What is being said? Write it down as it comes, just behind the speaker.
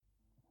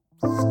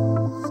Hi,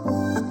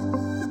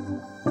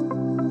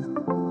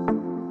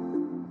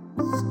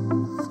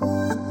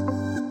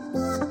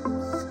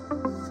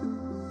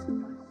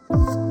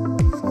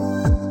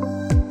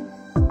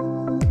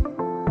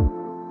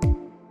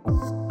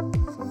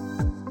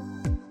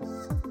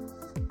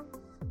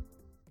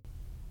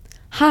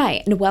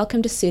 and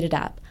welcome to Suited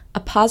Up, a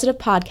positive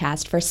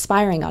podcast for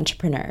aspiring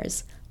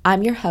entrepreneurs.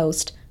 I'm your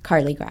host,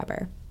 Carly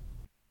Grabber.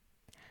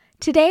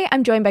 Today,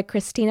 I'm joined by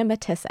Christina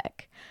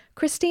Matisek.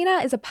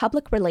 Christina is a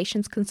public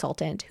relations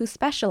consultant who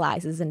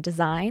specializes in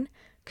design,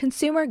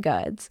 consumer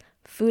goods,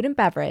 food and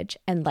beverage,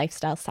 and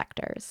lifestyle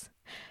sectors.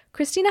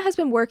 Christina has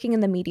been working in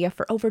the media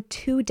for over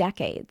 2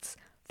 decades,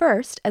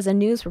 first as a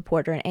news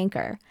reporter and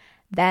anchor,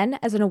 then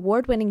as an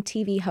award-winning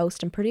TV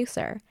host and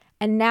producer,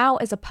 and now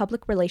as a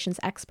public relations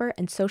expert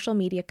and social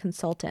media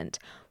consultant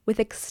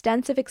with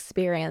extensive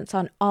experience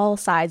on all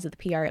sides of the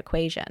PR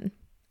equation.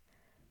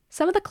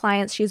 Some of the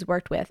clients she's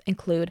worked with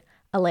include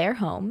Allaire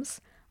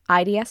Homes,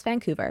 IDS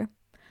Vancouver,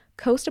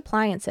 Coast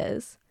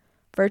Appliances,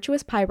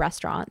 Virtuous Pie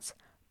Restaurants,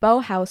 Bow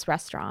House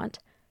Restaurant,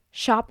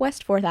 Shop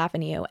West 4th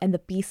Avenue, and the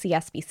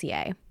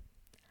BCSBCA.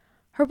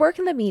 Her work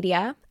in the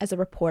media as a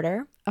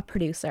reporter, a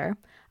producer,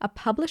 a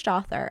published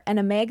author, and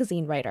a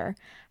magazine writer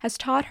has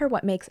taught her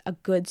what makes a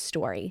good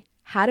story,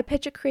 how to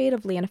pitch it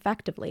creatively and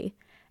effectively,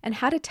 and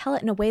how to tell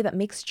it in a way that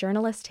makes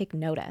journalists take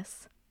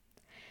notice.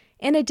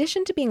 In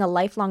addition to being a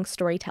lifelong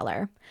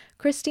storyteller,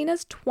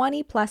 Christina's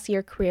 20-plus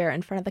year career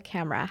in front of the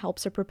camera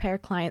helps her prepare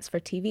clients for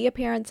TV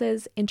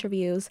appearances,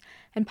 interviews,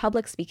 and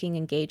public speaking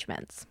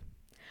engagements.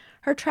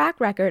 Her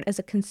track record as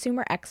a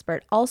consumer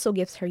expert also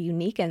gives her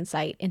unique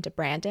insight into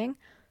branding,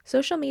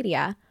 social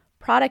media,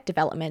 product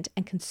development,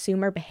 and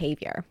consumer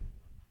behavior.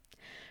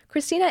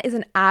 Christina is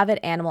an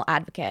avid animal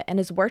advocate and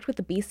has worked with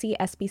the BC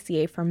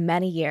SPCA for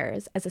many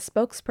years as a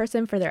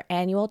spokesperson for their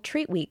annual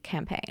Treat Week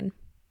campaign.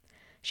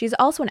 She's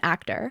also an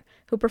actor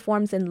who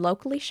performs in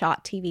locally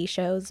shot TV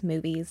shows,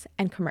 movies,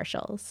 and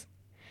commercials.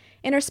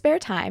 In her spare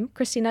time,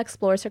 Christina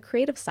explores her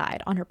creative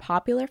side on her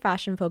popular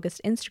fashion-focused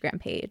Instagram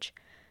page.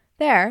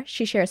 There,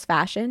 she shares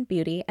fashion,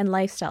 beauty, and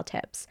lifestyle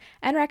tips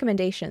and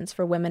recommendations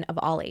for women of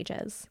all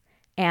ages.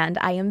 And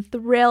I am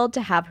thrilled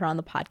to have her on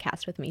the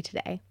podcast with me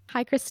today.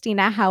 Hi,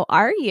 Christina. How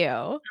are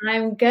you?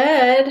 I'm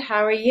good.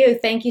 How are you?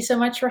 Thank you so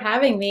much for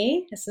having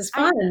me. This is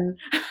fun.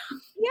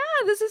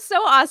 Yeah, this is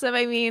so awesome.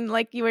 I mean,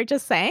 like you were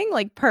just saying,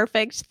 like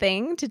perfect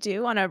thing to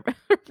do on a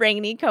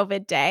rainy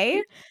COVID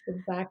day.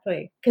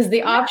 Exactly. Because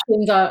the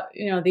options are,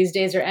 these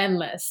days are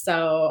endless.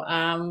 So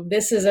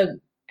this is an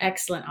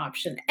excellent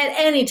option at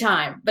any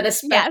time, but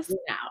especially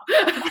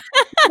now.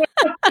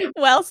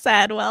 Well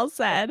said. Well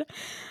said.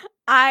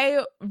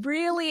 I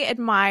really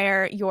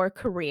admire your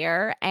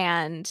career,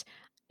 and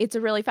it's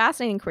a really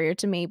fascinating career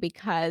to me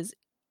because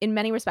in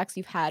many respects,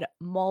 you've had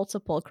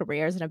multiple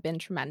careers and have been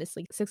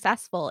tremendously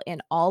successful in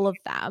all of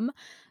them.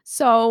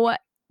 So I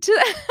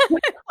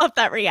love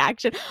that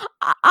reaction.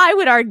 I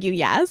would argue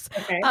yes.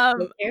 Okay.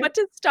 Thank you. But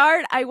to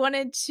start, I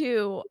wanted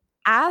to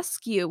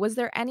ask you, was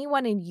there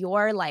anyone in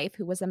your life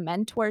who was a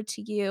mentor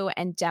to you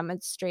and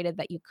demonstrated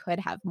that you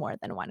could have more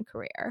than one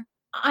career?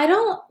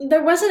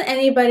 There wasn't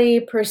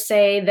anybody per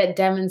se that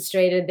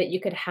demonstrated that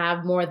you could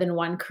have more than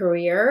one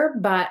career,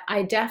 but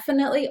I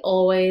definitely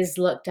always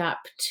looked up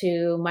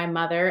to my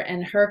mother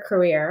and her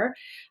career.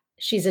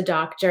 She's a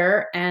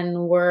doctor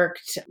and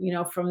worked,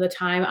 from the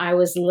time I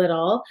was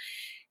little,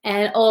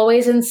 and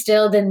always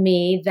instilled in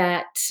me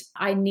that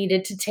I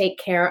needed to take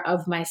care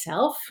of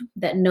myself,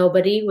 that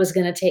nobody was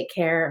going to take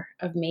care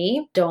of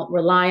me. Don't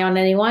rely on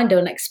anyone,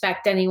 don't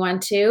expect anyone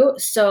to.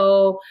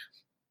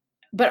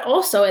 But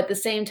also at the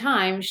same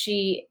time,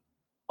 she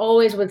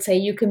always would say,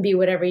 you can be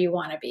whatever you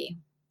want to be.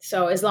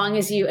 So as long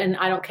as and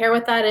I don't care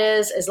what that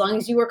is, as long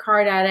as you work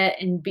hard at it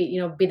and be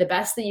the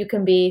best that you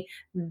can be,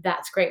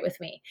 that's great with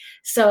me.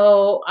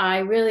 So I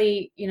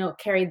really,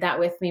 carried that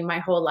with me my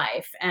whole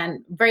life. And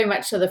very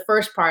much so the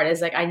first part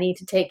is like, I need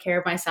to take care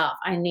of myself.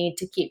 I need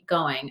to keep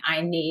going. I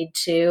need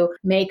to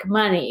make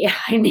money.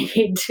 I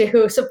need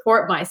to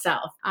support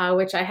myself,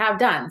 which I have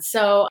done.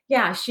 So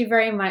yeah, she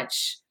very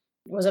much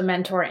was a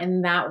mentor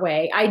in that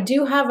way. I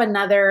do have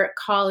another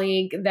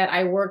colleague that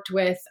I worked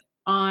with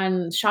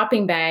on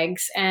shopping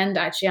bags and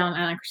actually on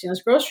Anna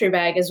Christina's grocery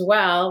bag as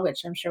well,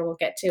 which I'm sure we'll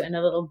get to in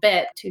a little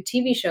bit, 2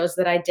 TV shows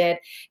that I did.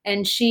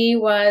 And she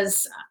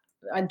was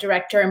a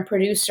director and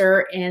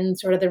producer in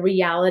sort of the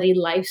reality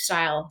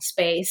lifestyle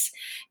space.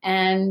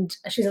 And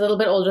she's a little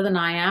bit older than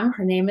I am.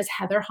 Her name is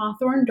Heather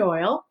Hawthorne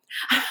Doyle.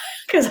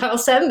 Because I'll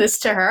send this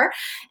to her.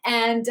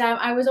 And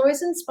I was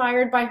always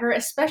inspired by her,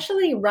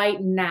 especially right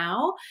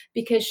now,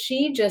 because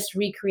she just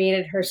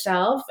recreated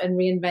herself and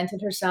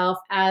reinvented herself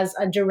as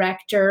a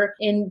director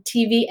in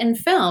TV and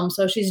film.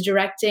 So she's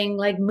directing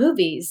like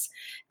movies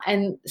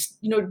and,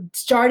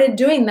 started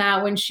doing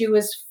that when she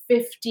was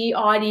 50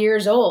 odd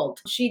years old.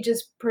 She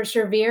just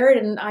persevered.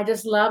 And I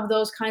just love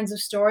those kinds of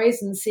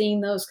stories and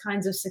seeing those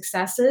kinds of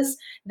successes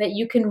that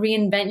you can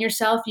reinvent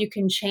yourself. You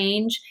can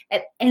change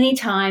at any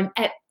time,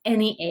 at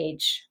any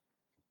age.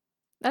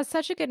 That's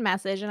such a good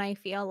message. And I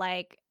feel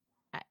like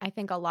I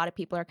think a lot of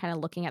people are kind of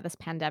looking at this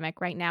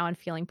pandemic right now and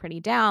feeling pretty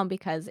down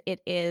because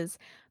it is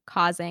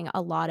causing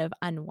a lot of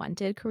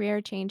unwanted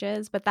career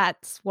changes. But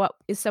that's what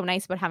is so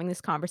nice about having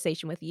this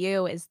conversation with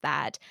you is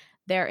that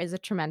there is a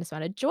tremendous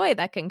amount of joy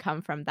that can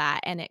come from that.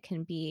 And it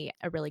can be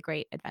a really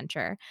great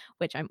adventure,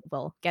 which I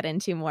will get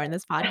into more in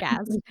this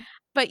podcast.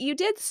 But you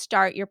did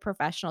start your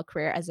professional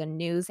career as a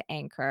news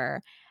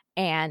anchor.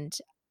 And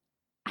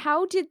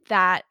how did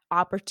that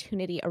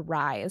opportunity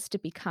arise to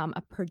become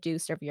a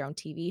producer of your own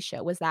TV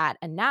show? Was that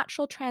a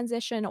natural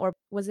transition or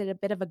was it a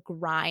bit of a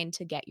grind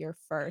to get your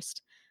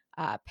first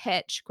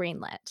pitch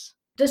greenlit?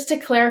 Just to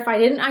clarify, I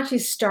didn't actually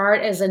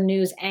start as a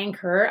news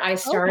anchor. I Okay.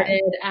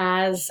 started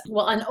as,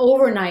 well, an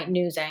overnight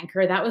news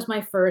anchor. That was my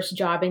first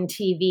job in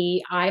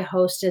TV. I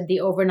hosted the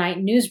overnight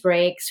news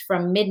breaks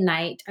from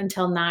midnight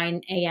until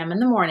 9 a.m. in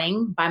the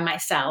morning by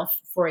myself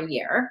for a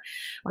year,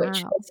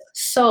 which Wow. was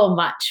so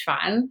much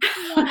fun.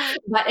 Yeah.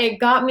 But it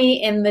got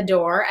me in the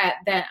door at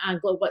that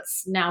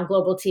what's now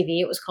Global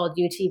TV. It was called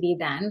UTV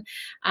then,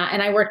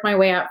 and I worked my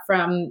way up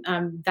from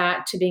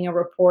that to being a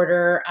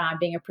reporter,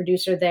 being a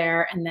producer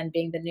there, and then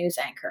being the news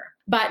anchor.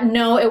 But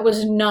no, it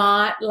was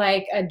not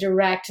like a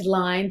direct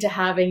line to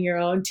having your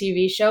own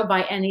TV show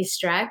by any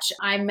stretch.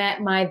 I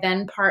met my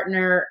then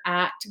partner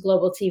at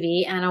Global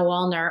TV, Anna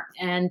Wallner,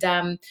 and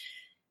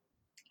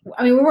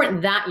I mean, we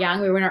weren't that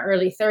young. We were in our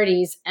early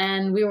 30s,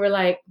 and we were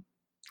like,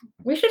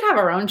 we should have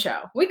our own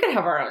show. We could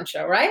have our own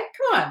show, right?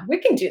 Come on, we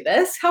can do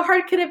this. How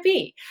hard could it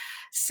be?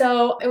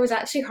 So it was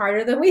actually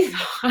harder than we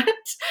thought.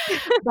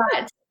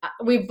 But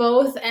we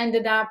both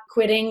ended up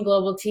quitting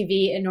Global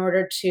TV in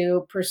order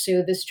to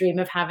pursue this dream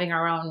of having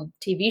our own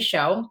TV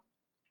show,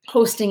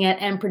 hosting it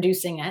and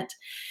producing it.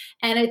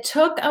 And it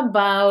took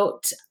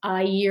about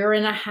a year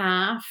and a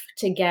half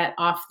to get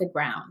off the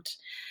ground.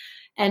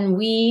 And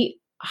we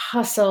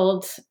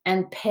hustled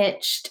and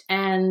pitched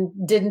and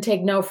didn't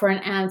take no for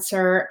an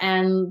answer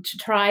and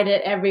tried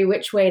it every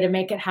which way to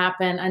make it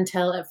happen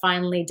until it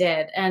finally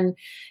did. And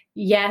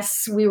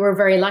yes, we were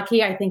very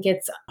lucky. I think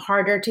it's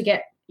harder to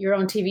get your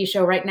own TV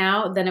show right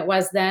now than it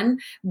was then.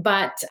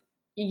 But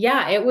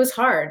yeah, it was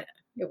hard.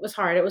 It was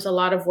hard. It was a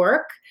lot of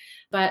work,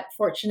 but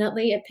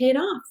fortunately, it paid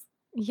off.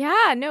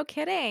 Yeah, no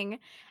kidding.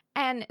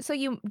 And so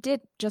you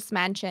did just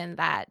mention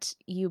that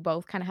you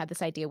both kind of had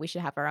this idea we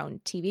should have our own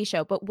TV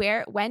show, but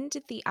when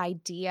did the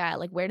idea,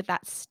 like where did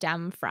that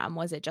stem from?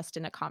 Was it just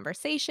in a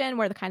conversation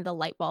where the kind of the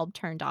light bulb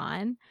turned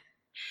on?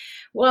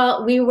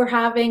 Well, we were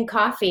having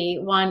coffee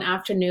one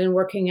afternoon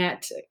working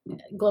at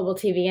Global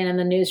TV and in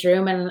the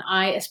newsroom, and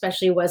I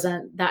especially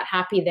wasn't that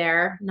happy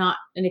there. Not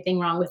anything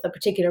wrong with the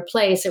particular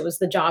place. It was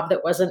the job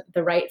that wasn't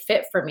the right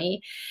fit for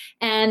me.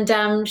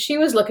 And she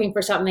was looking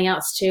for something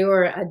else too,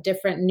 or a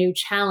different new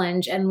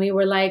challenge. And we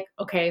were like,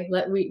 okay,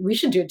 we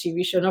should do a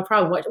TV show, no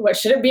problem. What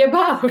should it be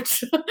about?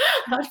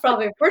 That's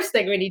probably the first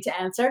thing we need to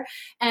answer.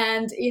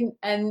 And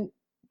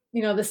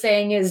the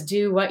saying is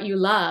do what you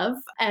love.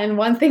 And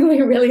one thing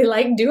we really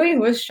liked doing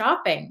was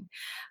shopping.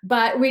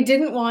 But we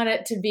didn't want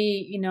it to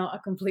be, a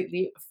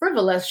completely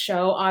frivolous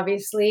show,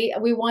 obviously.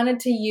 We wanted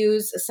to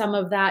use some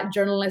of that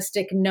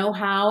journalistic know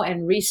how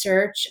and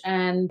research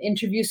and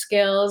interview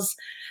skills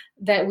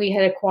that we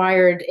had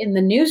acquired in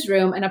the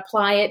newsroom and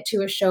apply it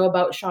to a show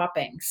about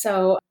shopping.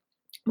 So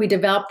we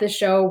developed this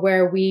show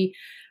where we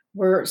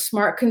were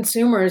smart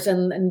consumers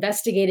and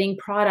investigating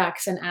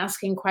products and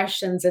asking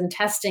questions and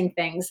testing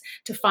things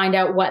to find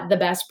out what the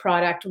best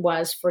product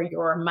was for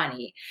your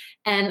money.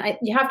 And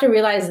you have to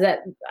realize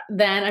that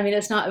then, I mean,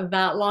 it's not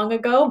that long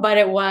ago, but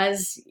it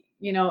was,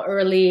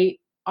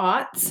 early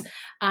aughts,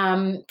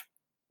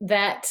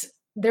 that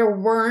there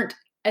weren't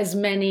as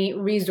many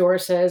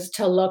resources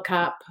to look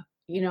up,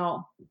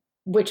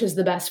 which is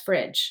the best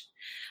fridge.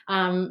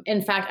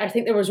 In fact, I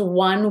think there was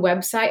one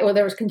website, or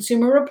there was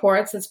Consumer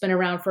Reports that's been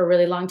around for a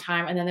really long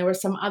time, and then there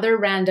was some other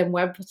random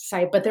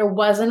website, but there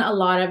wasn't a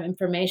lot of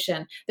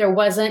information. There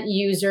wasn't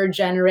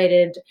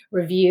user-generated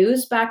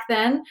reviews back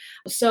then.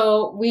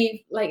 So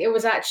it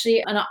was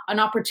actually an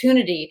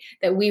opportunity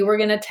that we were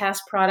going to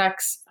test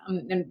products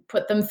and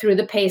put them through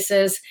the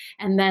paces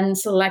and then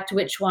select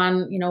which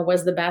one,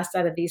 was the best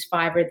out of these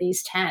 5 or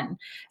these 10.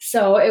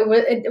 So it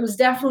was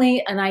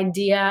definitely an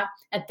idea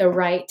at the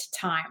right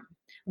time.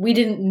 We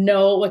didn't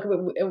know, like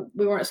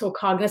we weren't so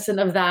cognizant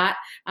of that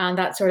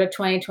sort of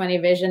 2020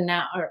 vision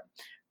now, or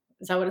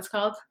is that what it's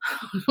called?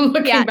 Yeah,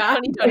 Looking back.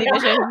 2020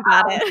 vision, you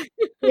got it.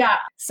 Yeah.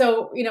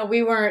 So,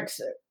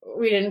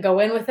 we didn't go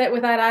in with it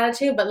with that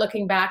attitude, but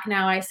looking back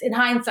now, in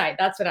hindsight,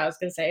 that's what I was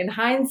going to say. In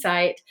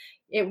hindsight,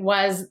 it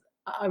was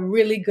a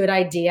really good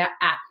idea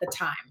at the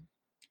time.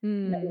 It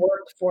Mm.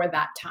 worked for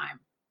that time.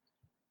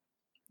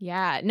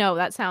 Yeah, no,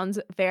 that sounds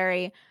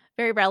very,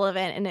 very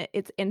relevant, and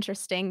it's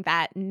interesting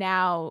that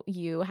now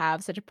you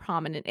have such a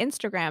prominent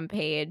Instagram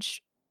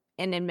page,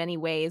 and in many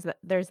ways that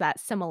there's that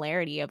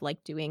similarity of,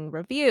 like, doing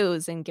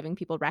reviews and giving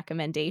people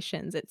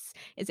recommendations. It's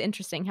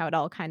interesting how it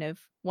all kind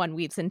of one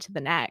weaves into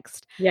the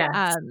next. Yes.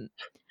 Um,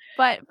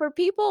 but for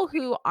people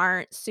who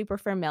aren't super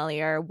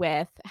familiar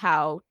with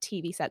how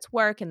TV sets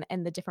work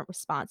and the different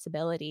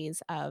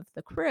responsibilities of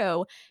the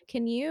crew,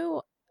 can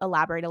you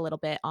elaborate a little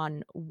bit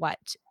on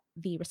what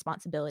the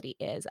responsibility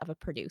is of a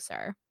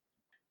producer?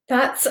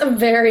 That's a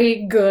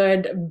very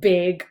good,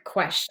 big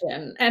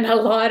question. And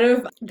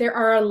there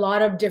are a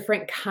lot of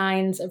different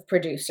kinds of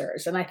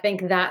producers. And I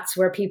think that's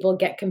where people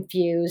get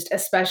confused,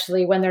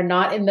 especially when they're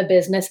not in the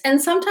business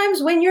and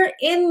sometimes when you're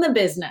in the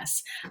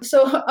business.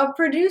 So a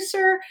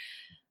producer,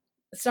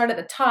 start at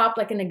the top,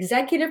 like an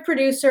executive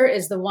producer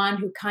is the one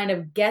who kind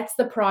of gets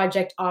the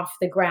project off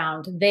the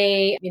ground.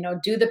 They,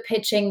 do the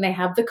pitching, they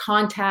have the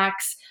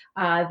contacts,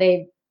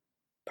 they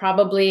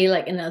probably,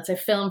 like in, let's say,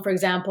 film, for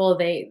example,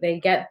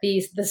 they get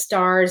the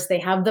stars, they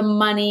have the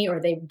money,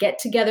 or they get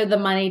together the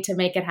money to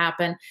make it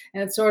happen,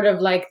 and it's sort of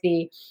like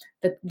the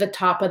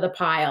top of the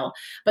pile.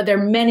 But there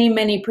are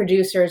many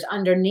producers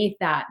underneath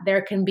that.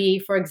 There can be,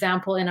 for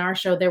example, in our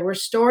show, there were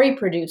story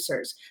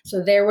producers,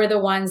 so they were the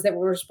ones that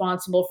were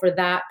responsible for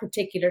that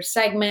particular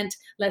segment.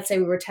 Let's say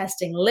we were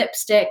testing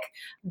lipstick,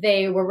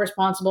 they were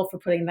responsible for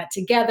putting that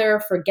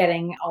together, for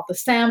getting all the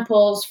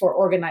samples, for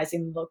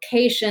organizing the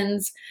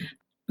locations.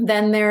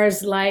 Then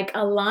there's like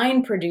a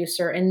line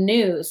producer in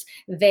news.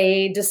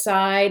 They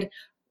decide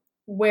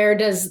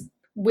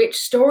which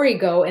story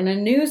go in a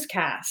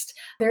newscast.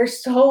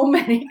 There's so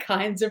many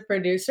kinds of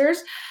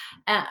producers,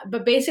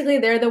 but basically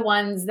they're the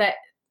ones that,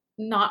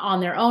 not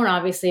on their own,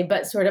 obviously,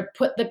 but sort of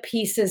put the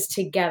pieces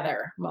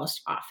together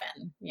most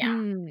often.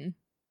 Yeah.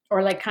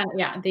 Or like kind of,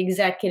 yeah, the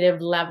executive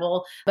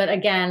level. But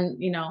again,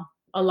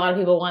 a lot of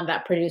people want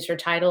that producer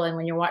title. And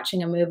when you're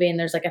watching a movie and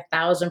there's like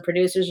 1,000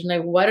 producers and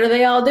like, what are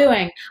they all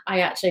doing?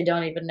 I actually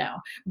don't even know.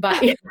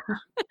 But,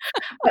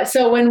 but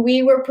so when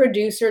we were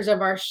producers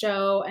of our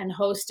show and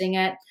hosting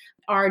it,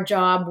 our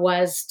job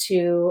was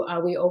to,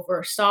 we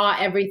oversaw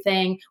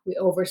everything. We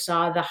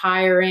oversaw the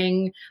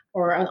hiring,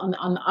 or on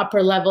the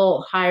upper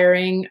level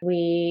hiring.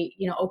 We,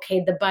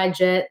 okayed the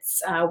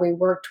budgets. We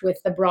worked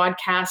with the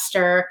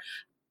broadcaster.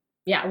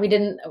 Yeah, we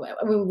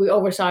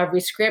oversaw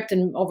every script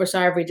and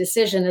oversaw every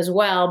decision as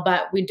well,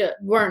 but we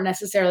weren't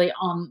necessarily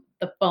on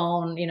the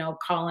phone,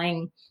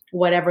 calling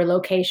whatever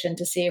location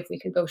to see if we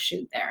could go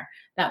shoot there.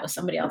 That was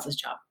somebody else's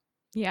job.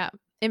 Yeah,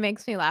 it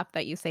makes me laugh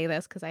that you say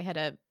this, because I had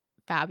a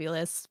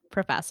fabulous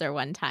professor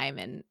one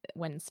time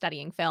when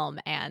studying film,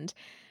 and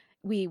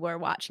we were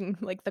watching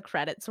like the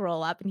credits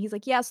roll up, and he's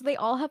like, yeah, so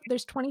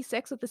there's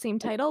 26 with the same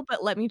title,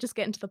 but let me just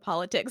get into the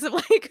politics of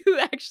like who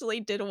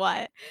actually did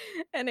what.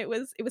 And it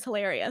was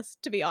hilarious,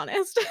 to be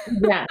honest.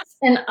 Yes.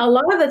 And a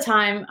lot of the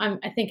time,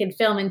 I think in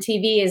film and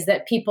TV, is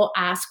that people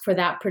ask for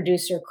that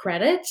producer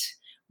credit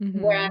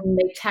when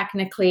they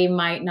technically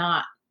might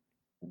not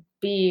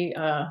be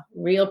a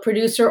real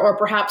producer, or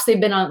perhaps they've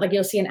been on, like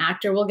you'll see an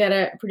actor will get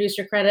a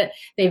producer credit.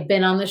 They've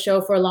been on the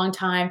show for a long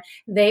time.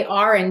 They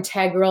are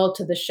integral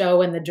to the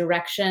show and the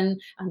direction.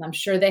 And I'm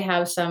sure they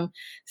have some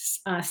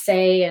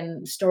say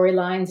and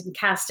storylines and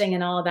casting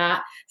and all of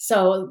that.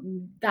 So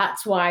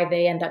that's why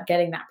they end up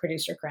getting that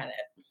producer credit.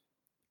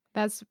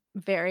 That's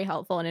very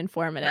helpful and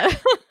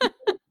informative.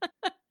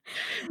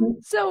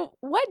 So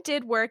what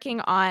did working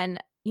on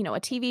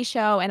a TV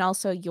show and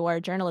also your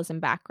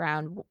journalism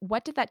background,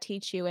 what did that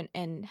teach you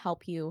and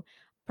help you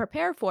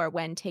prepare for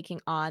when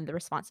taking on the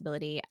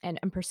responsibility and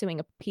pursuing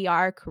a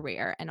PR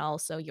career, and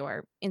also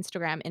your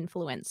Instagram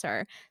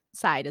influencer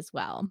side as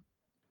well?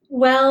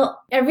 Well,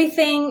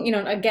 everything,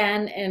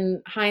 again,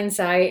 in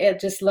hindsight, it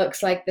just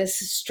looks like this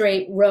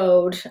straight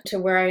road to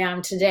where I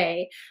am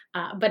today.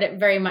 But it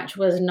very much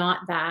was not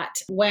that.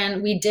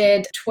 When we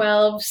did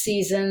 12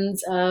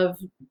 seasons of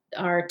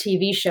our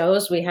TV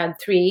shows, we had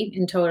 3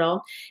 in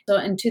total. So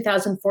in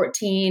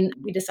 2014,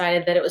 we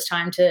decided that it was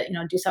time to,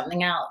 do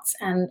something else.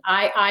 And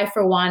I,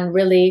 for one,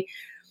 really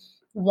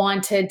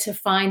wanted to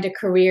find a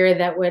career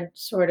that would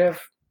sort of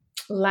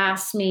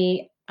last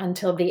me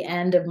until the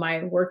end of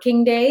my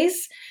working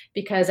days,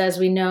 because as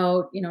we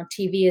know,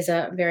 TV is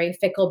a very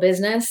fickle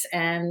business,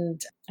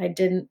 and I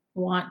didn't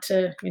want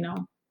to,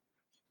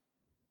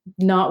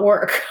 not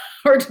work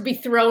or to be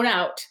thrown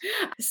out.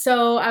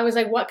 So I was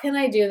like, what can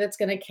I do that's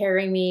going to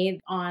carry me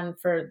on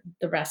for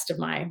the rest of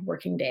my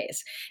working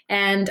days?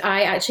 And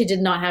I actually did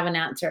not have an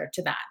answer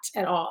to that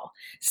at all.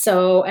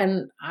 So,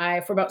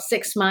 for about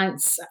 6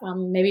 months,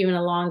 maybe even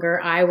longer,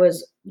 I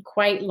was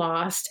quite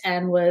lost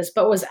and was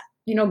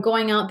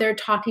going out there,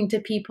 talking to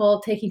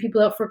people, taking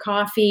people out for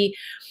coffee.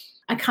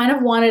 I kind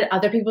of wanted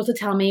other people to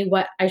tell me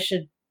what I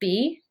should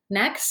be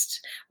next,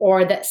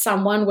 or that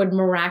someone would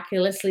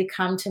miraculously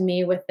come to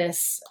me with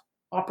this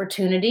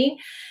opportunity.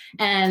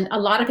 And a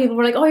lot of people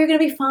were like, oh, you're going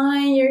to be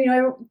fine.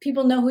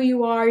 People know who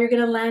you are. You're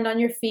going to land on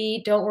your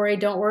feet. Don't worry,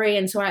 don't worry.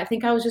 And so I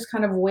think I was just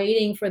kind of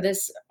waiting for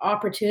this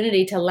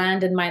opportunity to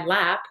land in my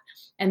lap.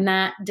 And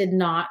that did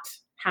not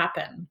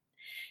happen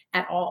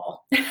at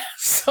all.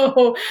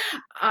 So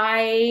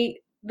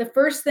the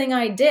first thing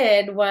I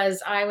did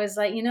was I was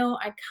like,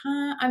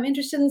 I'm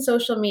interested in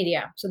social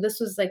media. So this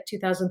was like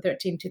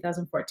 2013,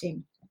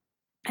 2014.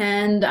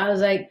 And I was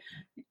like,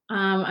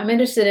 I'm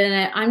interested in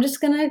it. I'm just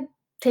going to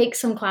take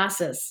some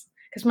classes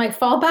because my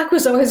fallback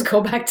was always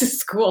go back to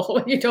school.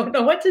 When you don't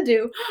know what to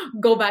do,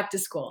 go back to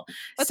school.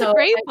 That's a So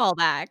great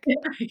fallback.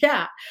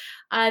 yeah,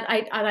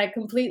 I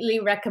completely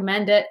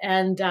recommend it,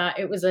 and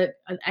it was an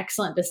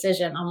excellent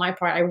decision on my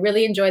part. I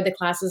really enjoyed the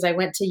classes. I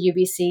went to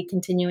UBC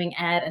Continuing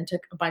Ed and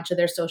took a bunch of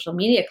their social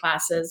media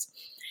classes,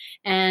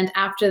 and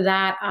after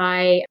that,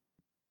 I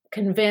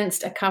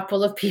convinced a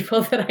couple of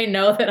people that I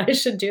know that I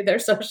should do their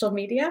social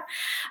media.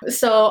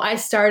 So I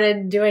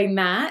started doing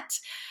that.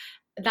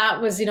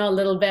 That was, a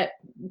little bit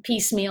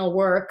piecemeal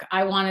work.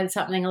 I wanted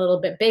something a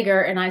little bit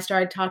bigger, and I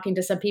started talking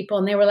to some people,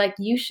 and they were like,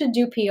 "You should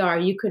do PR.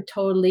 You could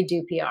totally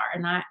do PR."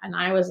 And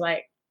I was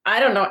like, "I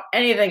don't know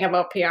anything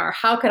about PR.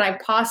 How could I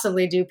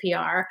possibly do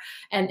PR?"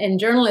 And in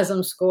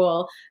journalism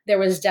school, there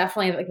was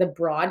definitely like the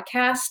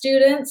broadcast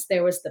students,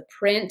 there was the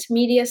print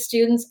media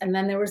students, and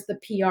then there was the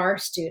PR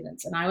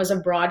students. And I was a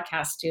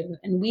broadcast student,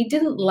 and we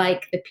didn't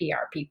like the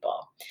PR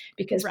people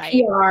because Right.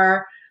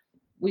 PR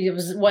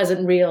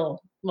wasn't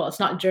real. Well,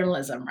 it's not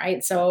journalism,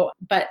 right? So,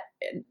 but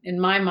in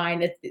my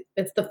mind,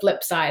 it's the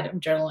flip side of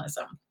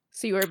journalism.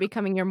 So you were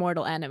becoming your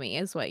mortal enemy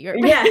is what you're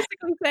Yes,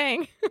 basically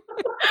saying.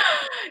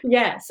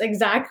 yes,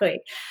 exactly.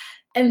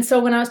 And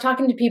so when I was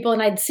talking to people,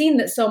 and I'd seen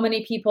that so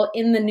many people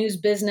in the news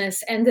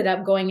business ended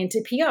up going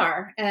into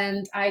PR,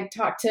 and I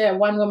talked to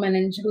one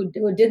woman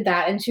who did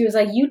that, and she was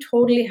like, "You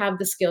totally have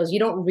the skills. You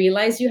don't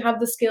realize you have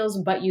the skills,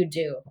 but you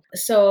do."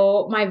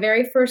 So my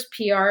very first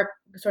PR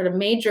sort of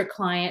major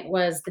client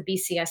was the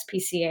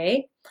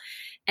BCSPCA.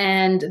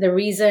 And the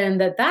reason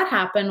that that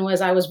happened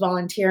was I was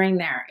volunteering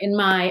there. In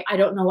my I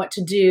don't know what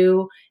to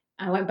do,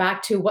 I went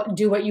back to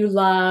do what you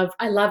love.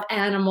 I love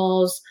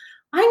animals.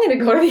 I'm going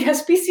to go to the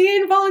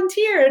SPCA and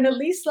volunteer, and at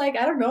least, like,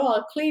 I don't know,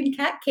 I'll clean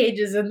cat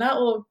cages, and that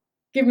will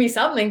give me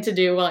something to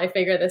do while I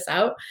figure this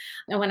out.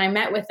 And when I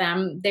met with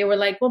them, they were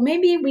like, "Well,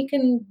 maybe we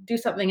can do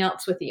something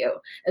else with you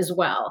as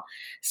well."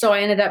 So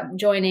I ended up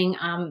joining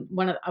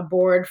a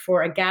board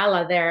for a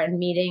gala there and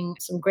meeting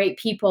some great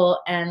people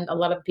and a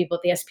lot of people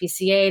at the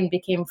SPCA, and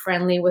became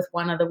friendly with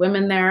one of the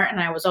women there. And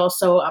I was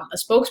also a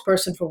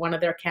spokesperson for one of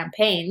their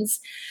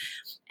campaigns.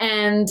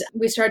 And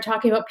we started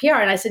talking about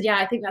PR, and I said, "Yeah,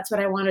 I think that's what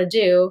I want to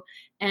do."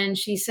 And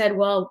she said,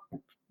 "Well,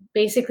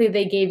 basically,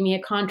 they gave me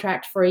a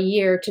contract for a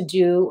year to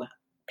do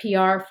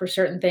PR for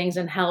certain things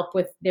and help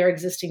with their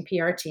existing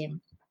PR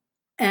team."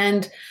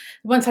 And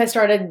once I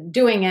started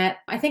doing it,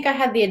 I think I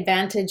had the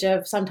advantage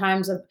of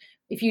sometimes of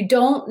if you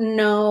don't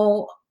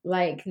know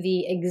like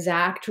the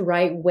exact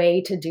right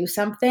way to do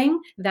something,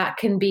 that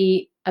can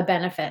be a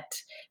benefit,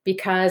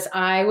 because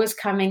I was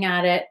coming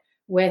at it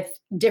with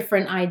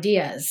different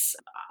ideas.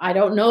 I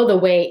don't know the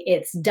way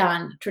it's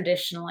done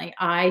traditionally.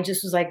 I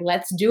just was like,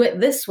 let's do it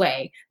this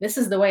way. This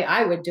is the way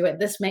I would do it.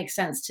 This makes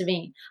sense to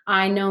me.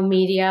 I know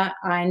media.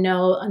 I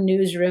know a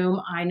newsroom.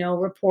 I know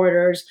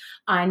reporters.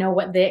 I know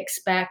what they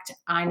expect.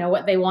 I know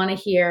what they want to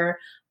hear.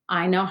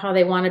 I know how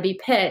they want to be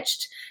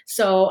pitched.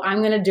 So I'm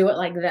going to do it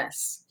like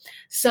this.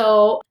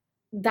 So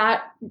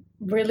that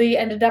really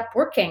ended up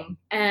working.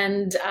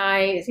 And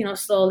I,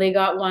 slowly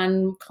got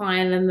one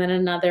client and then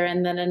another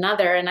and then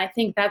another. And I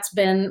think that's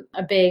been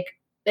a big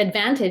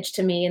advantage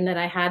to me, in that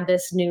I had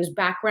this news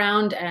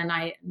background, and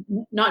I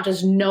not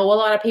just know a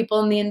lot of people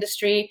in the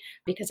industry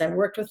because I've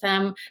worked with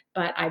them,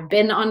 but I've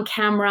been on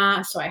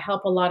camera. So I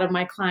help a lot of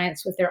my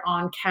clients with their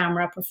on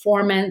camera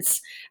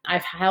performance.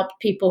 I've helped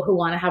people who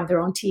want to have their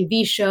own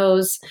TV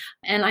shows.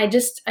 And I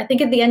think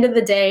at the end of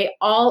the day,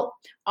 all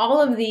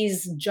of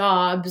these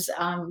jobs,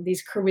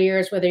 these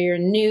careers, whether you're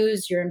in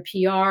news, you're in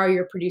PR,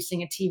 you're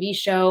producing a TV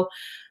show,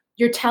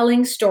 you're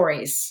telling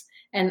stories.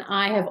 And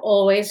I have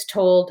always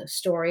told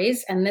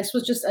stories. And this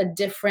was just a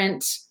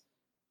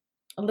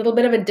little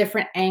bit of a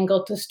different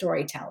angle to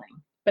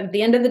storytelling. But at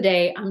the end of the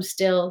day, I'm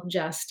still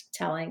just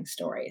telling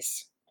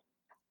stories.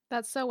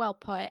 That's so well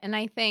put. And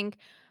I think,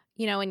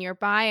 in your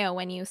bio,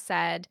 when you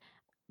said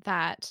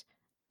that,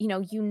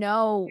 you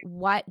know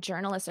what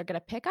journalists are going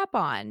to pick up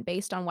on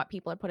based on what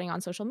people are putting on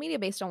social media,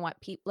 based on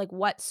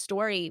what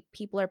story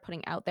people are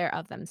putting out there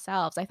of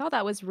themselves. I thought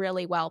that was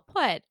really well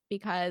put,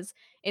 because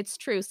it's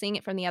true, seeing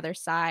it from the other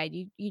side,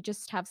 you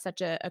just have such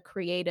a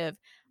creative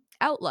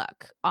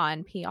outlook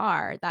on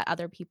PR that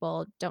other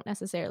people don't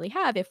necessarily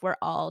have if we're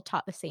all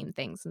taught the same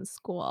things in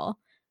school.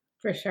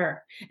 For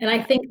sure. And I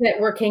Yeah. think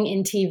that working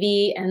in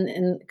TV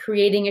and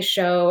creating a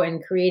show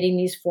and creating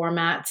these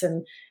formats,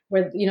 and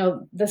where,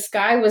 the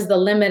sky was the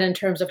limit in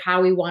terms of how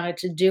we wanted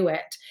to do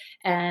it.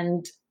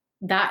 And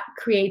that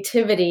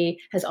creativity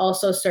has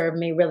also served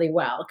me really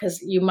well, because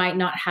you might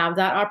not have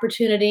that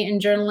opportunity in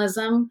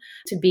journalism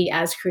to be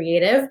as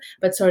creative,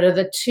 but sort of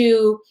the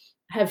two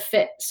have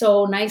fit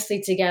so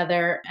nicely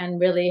together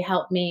and really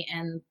helped me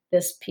in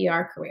this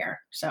PR career.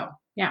 So,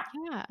 yeah.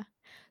 Yeah.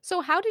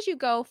 So how did you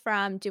go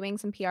from doing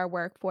some PR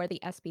work for the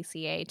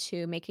SPCA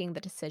to making the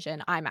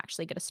decision, I'm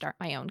actually going to start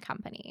my own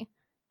company?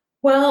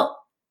 Well,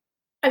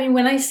 I mean,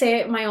 when I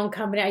say my own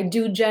company, I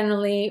do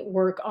generally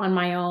work on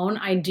my own.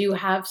 I do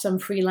have some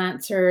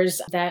freelancers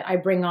that I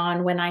bring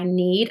on when I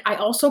need. I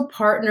also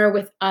partner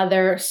with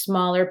other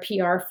smaller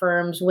PR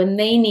firms when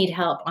they need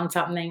help on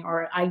something,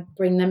 or I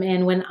bring them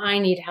in when I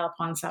need help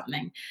on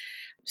something.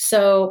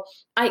 So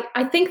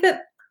I think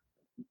that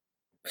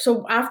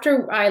so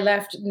after I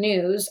left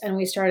news and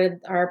we started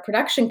our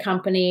production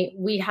company,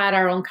 we had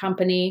our own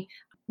company.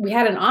 We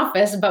had an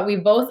office, but we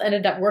both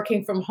ended up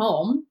working from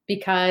home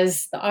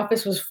because the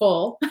office was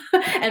full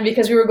and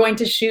because we were going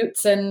to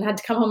shoots and had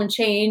to come home and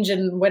change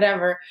and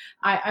whatever.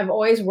 I've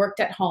always worked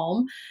at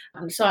home.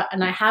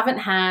 And I haven't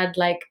had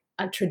like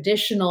a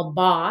traditional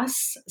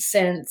boss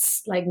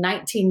since like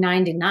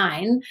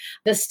 1999.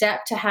 The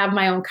step to have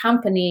my own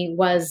company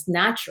was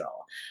natural.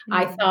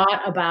 I Mm.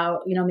 thought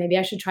about, maybe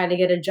I should try to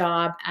get a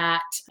job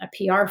at a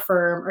PR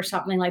firm or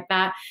something like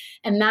that.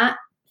 And that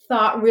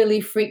thought really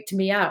freaked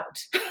me out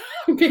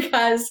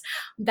because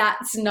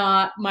that's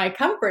not my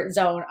comfort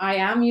zone. I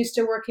am used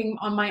to working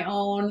on my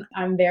own.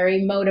 I'm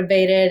very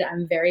motivated.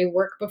 I'm very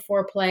work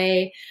before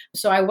play.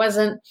 So I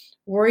wasn't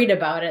worried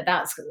about it.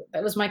 That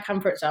was my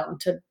comfort zone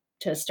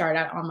to start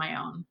out on my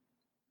own.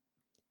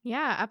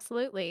 Yeah,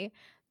 absolutely.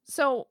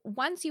 So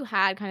once you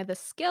had kind of the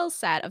skill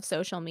set of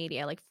social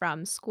media, like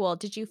from school,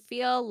 did you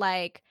feel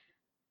like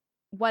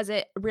was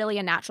it really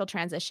a natural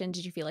transition?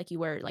 Did you feel like you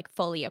were like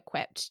fully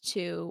equipped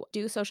to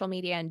do social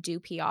media and do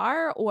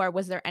PR, or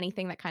was there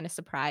anything that kind of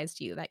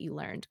surprised you that you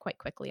learned quite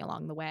quickly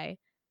along the way?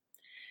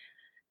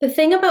 The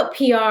thing about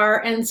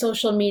PR and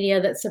social media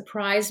that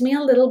surprised me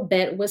a little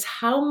bit was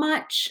how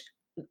much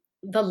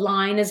the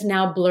line is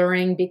now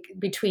blurring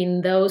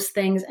between those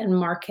things and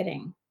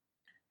marketing.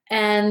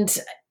 And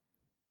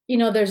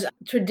there's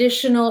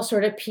traditional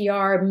sort of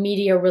PR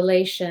media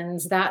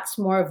relations. That's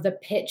more of the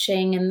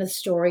pitching and the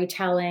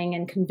storytelling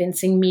and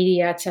convincing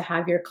media to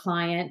have your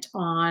client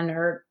on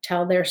or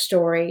tell their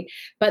story.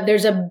 But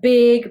there's a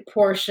big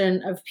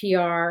portion of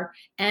PR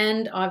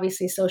and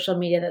obviously social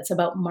media that's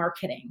about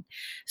marketing.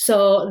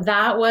 So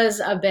that was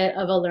a bit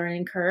of a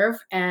learning curve,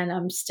 and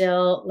I'm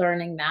still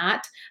learning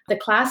that. The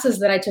classes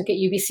that I took at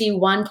UBC,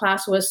 one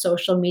class was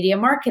social media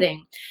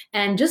marketing.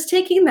 And just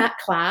taking that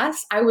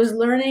class, I was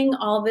learning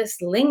all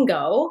this lingo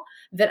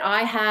that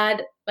I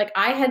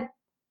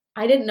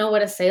didn't know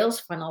what a sales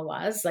funnel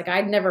was. Like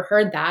I'd never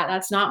heard that.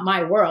 That's not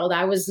my world.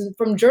 I was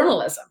from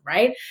journalism,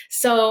 right?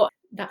 So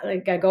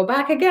like, I go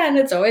back again.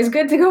 It's always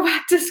good to go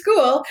back to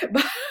school,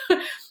 but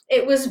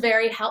it was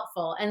very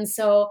helpful. And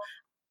so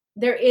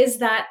there is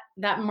that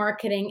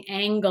marketing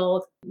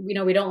angle. We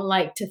don't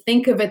like to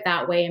think of it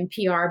that way in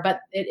PR,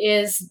 but it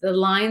is, the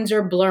lines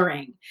are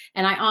blurring.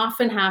 And I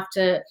often have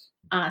to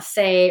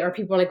say, or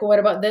people are like, well, what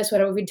about this?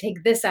 What if we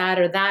take this ad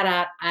or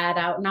that ad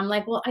out? And I'm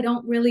like, well, I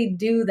don't really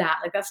do that.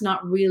 Like, that's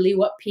not really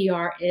what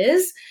PR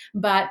is.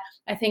 But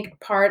I think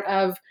part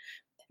of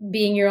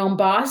being your own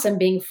boss and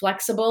being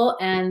flexible,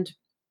 and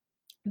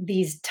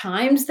these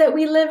times that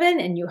we live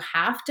in, and you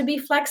have to be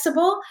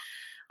flexible.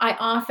 I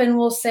often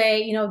will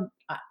say,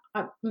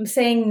 I'm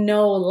saying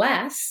no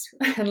less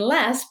and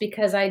less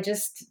because I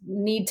just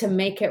need to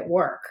make it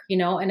work,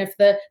 and if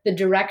the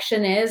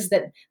direction is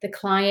that the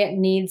client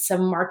needs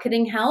some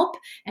marketing help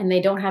and they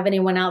don't have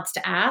anyone else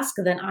to ask,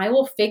 then I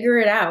will figure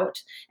it out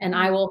and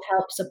I Mm. will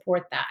help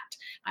support that.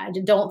 I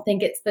don't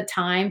think it's the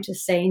time to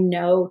say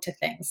no to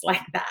things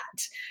like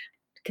that,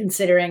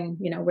 considering,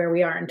 where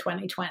we are in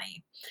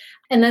 2020.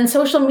 And then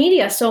social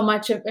media, so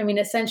much of,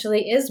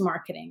 essentially is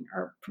marketing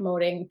or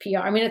promoting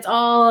PR. It's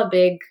all a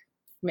big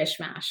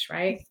mishmash,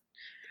 right?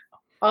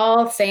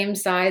 All same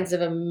sides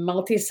of a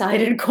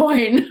multi-sided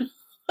coin.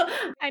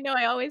 I know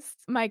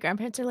my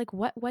grandparents are like,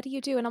 "What do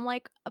you do?" And I'm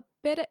like,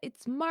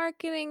 it's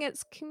marketing,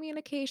 it's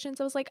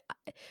communications." I was like,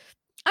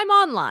 I'm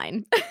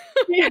online."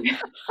 Yeah.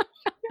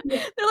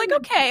 They're like,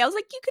 "Okay." I was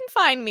like, "You can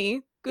find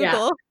me.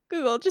 Yeah.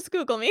 Google, just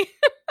Google me."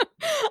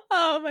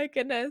 Oh my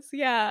goodness,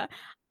 yeah.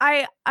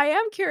 I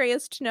am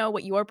curious to know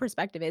what your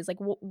perspective is. Like,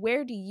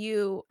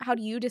 how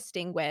do you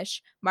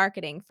distinguish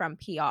marketing from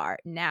PR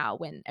now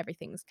when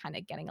everything's kinda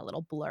getting a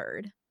little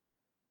blurred?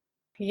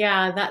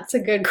 Yeah, that's a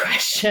good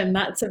question.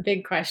 That's a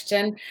big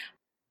question.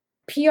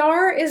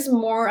 PR is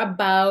more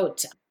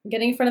about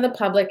getting in front of the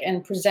public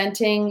and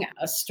presenting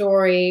a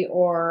story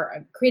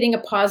or creating a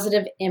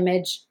positive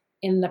image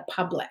in the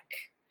public.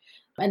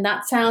 And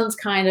that sounds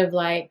kind of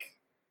like,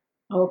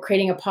 oh,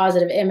 creating a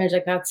positive image,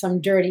 like that's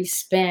some dirty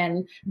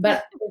spin.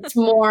 But it's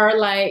more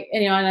like,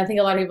 and I think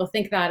a lot of people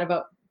think that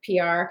about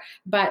PR,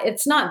 but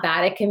it's not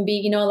that. It can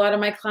be, a lot of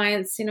my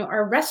clients,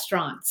 are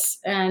restaurants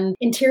and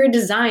interior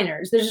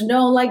designers. There's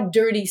no like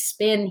dirty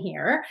spin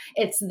here.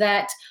 It's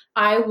that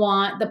I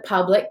want the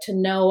public to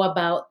know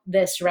about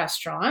this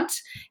restaurant,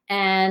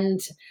 and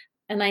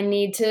I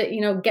need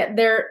to, get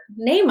their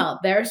name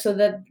out there so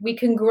that we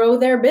can grow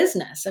their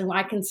business and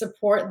I can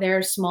support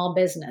their small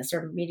business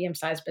or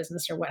medium-sized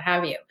business or what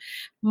have you.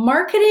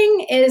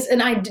 Marketing is,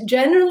 and I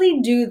generally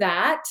do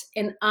that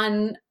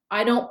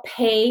I don't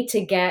pay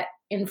to get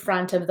in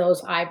front of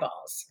those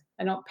eyeballs.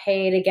 I don't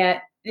pay to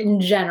get in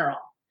general.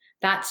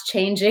 That's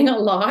changing a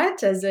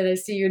lot, as I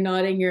see you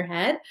nodding your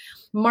head.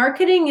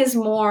 Marketing is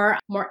more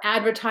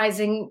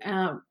advertising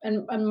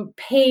and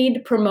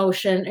paid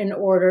promotion in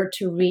order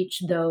to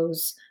reach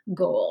those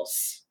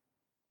goals.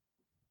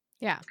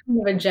 Yeah. Kind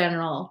of a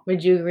general.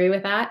 Would you agree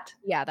with that?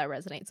 Yeah, that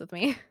resonates with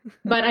me.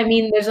 But I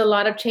mean, there's a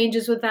lot of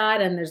changes with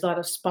that, and there's a lot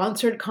of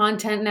sponsored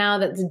content now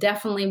that's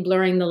definitely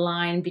blurring the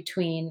line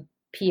between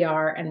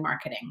PR and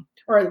marketing,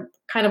 or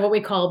kind of what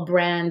we call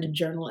brand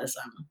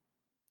journalism.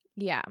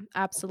 Yeah,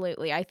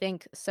 absolutely. I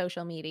think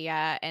social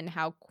media and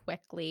how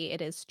quickly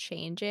it is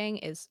changing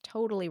is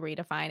totally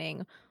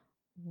redefining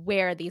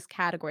where these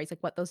categories,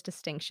 like what those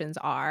distinctions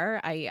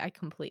are. I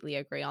completely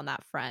agree on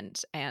that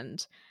front.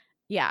 And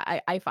yeah,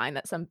 I find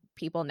that some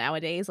people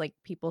nowadays, like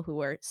people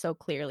who are so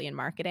clearly in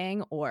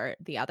marketing or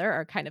the other,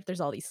 are kind of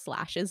there's all these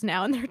slashes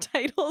now in their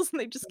titles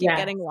and they just keep Yeah.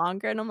 getting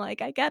longer. And I'm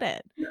like, I get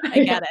it. I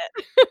get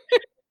it.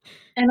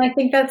 And I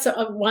think that's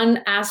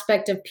one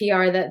aspect of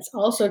PR that's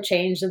also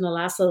changed in the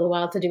last little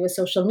while to do with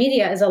social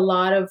media is a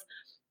lot of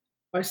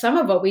or some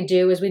of what we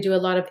do is we do a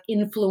lot of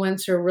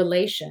influencer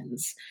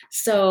relations.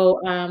 So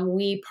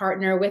we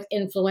partner with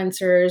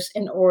influencers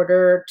in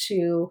order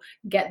to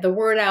get the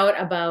word out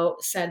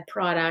about said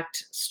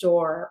product,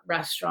 store,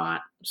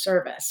 restaurant,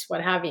 service,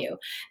 what have you.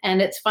 And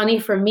it's funny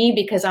for me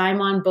because I'm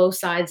on both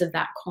sides of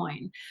that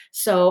coin.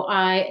 So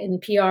in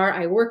PR,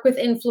 I work with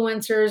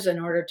influencers in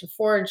order to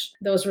forge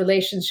those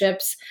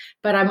relationships,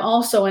 but I'm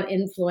also an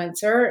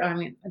influencer. I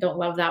mean, I don't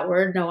love that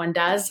word. No one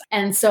does.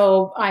 And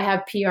so I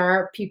have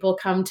PR people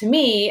come to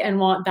me and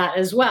want that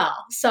as well.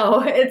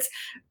 So it's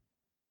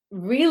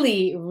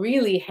really,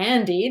 really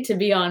handy to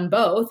be on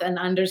both and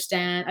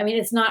understand. I mean,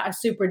 it's not a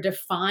super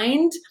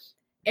defined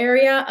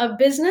area of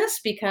business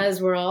because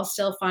we're all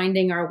still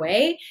finding our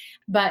way,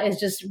 but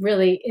it's just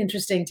really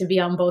interesting to be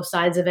on both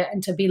sides of it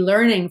and to be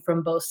learning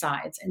from both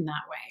sides in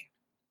that way.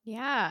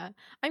 Yeah.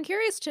 I'm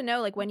curious to know,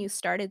 like, when you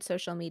started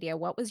social media,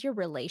 what was your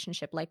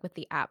relationship like with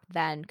the app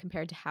then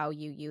compared to how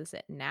you use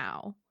it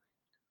now?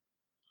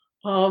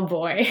 Oh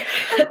boy.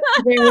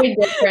 Very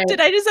different.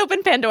 Did I just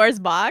open Pandora's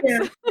box?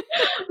 Yeah,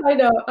 I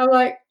know.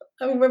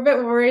 I'm a bit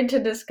worried to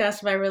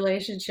discuss my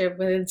relationship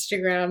with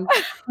Instagram.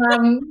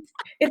 Um,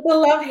 it's a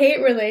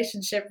love-hate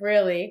relationship,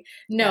 really.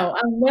 Yeah. No,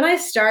 when I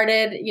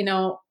started,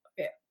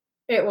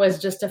 it was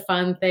just a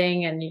fun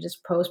thing, and you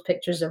just post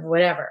pictures of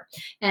whatever.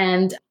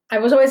 And I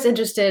was always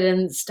interested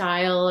in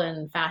style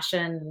and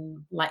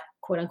fashion, like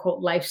quote unquote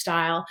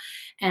lifestyle.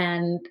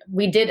 And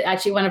we did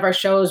actually, one of our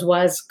shows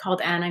was called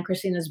Anna and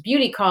Christina's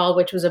Beauty Call,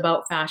 which was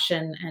about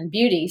fashion and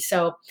beauty.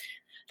 So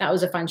that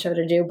was a fun show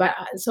to do. But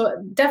so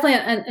definitely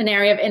an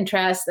area of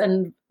interest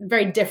and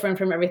very different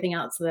from everything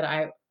else that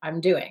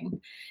I'm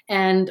doing.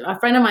 And a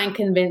friend of mine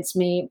convinced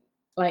me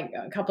like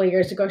a couple of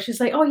years ago, she's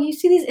like, "Oh, you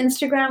see these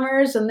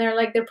Instagrammers and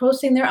they're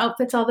posting their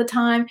outfits all the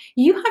time.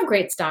 You have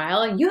great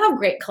style. You have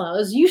great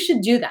clothes. You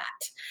should do that."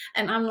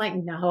 And I'm like,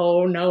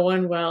 "No, no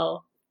one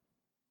will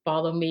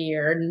follow me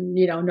or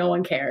no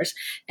one cares."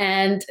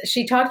 And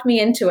she talked me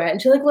into it,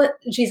 and she's like, "What?"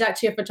 She's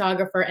actually a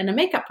photographer and a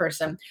makeup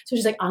person, so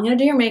she's like, "I'm going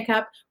to do your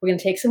makeup. We're going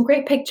to take some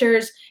great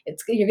pictures.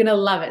 You're going to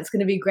love it. It's going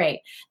to be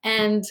great."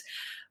 And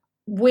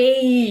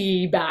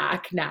way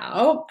back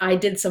now, I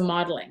did some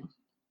modeling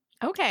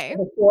Okay.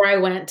 before I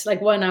went,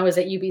 like when I was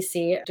at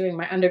UBC doing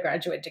my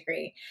undergraduate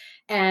degree.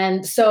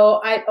 And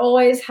so I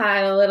always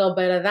had a little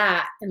bit of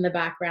that in the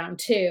background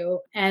too.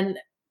 And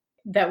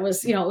that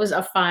was, it was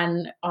a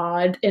fun,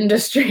 odd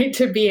industry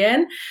to be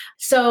in.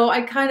 So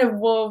I kind of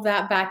wove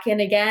that back in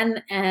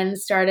again and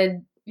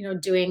started,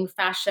 doing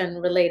fashion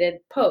related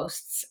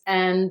posts.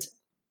 And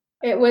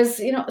it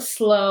was,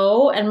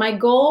 slow. And my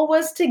goal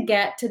was to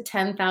get to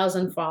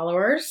 10,000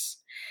 followers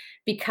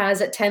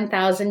because at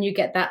 10,000, you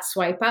get that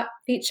swipe up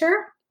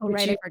feature, Oh, which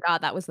right, I you,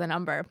 forgot that was the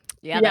number.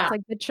 Yeah, yeah,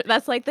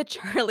 that's like the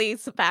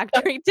Charlie's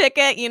Factory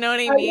ticket, you know what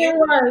I it mean?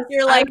 was.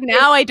 You're I like,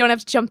 "Now I don't have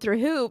to jump through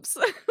hoops."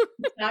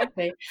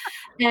 Exactly.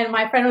 And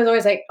my friend was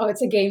always like, "Oh,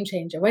 it's a game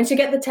changer. Once you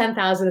get the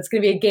 10,000, it's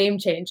going to be a game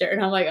changer."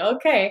 And I'm like,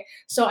 "Okay."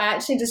 So I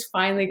actually just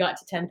finally got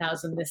to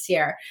 10,000 this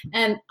year.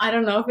 And I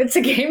don't know if it's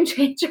a game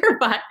changer,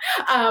 but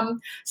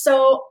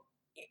so,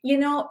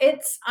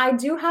 I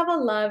do have a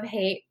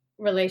love-hate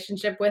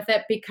relationship with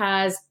it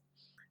because,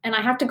 and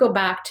I have to go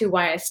back to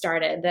why I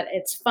started, that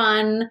it's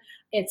fun.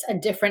 It's a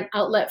different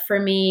outlet for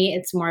me.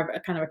 It's more of a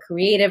kind of a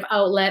creative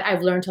outlet.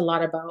 I've learned a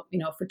lot about,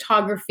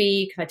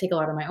 photography because I take a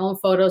lot of my own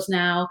photos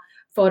now,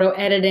 photo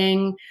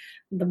editing,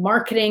 the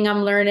marketing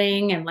I'm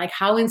learning, and like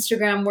how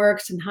Instagram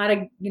works and how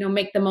to,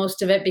 make the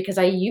most of it because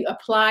I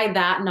apply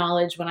that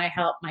knowledge when I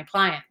help my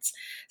clients.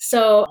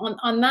 So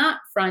on that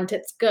front,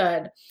 it's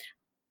good.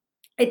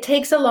 It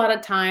takes a lot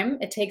of time.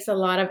 It takes a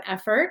lot of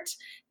effort.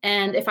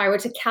 And if I were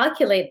to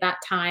calculate that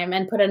time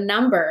and put a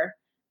number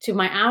to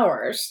my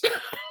hours,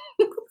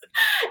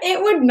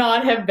 it would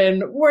not have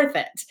been worth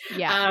it.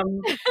 Yeah.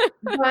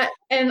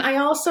 And I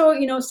also,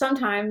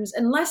 sometimes,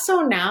 and less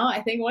so now,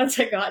 I think once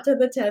I got to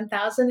the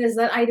 10,000, is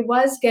that I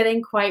was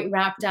getting quite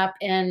wrapped up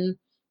in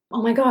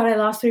oh my God, I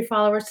lost 3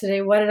 followers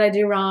today. What did I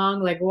do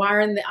wrong? Like,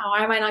 why am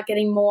I not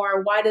getting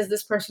more? Why does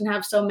this person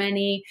have so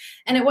many?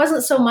 And it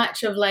wasn't so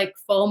much of like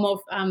FOMO,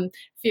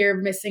 fear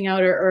of missing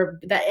out, or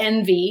the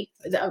envy,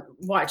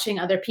 watching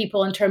other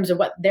people in terms of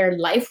what their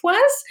life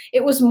was.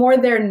 It was more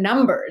their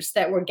numbers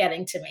that were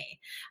getting to me.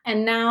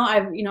 And now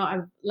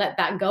I've let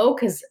that go,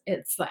 because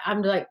it's like,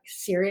 I'm like,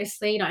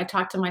 seriously, I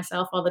talk to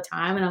myself all the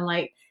time and I'm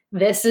like,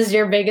 this is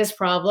your biggest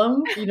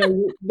problem.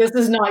 This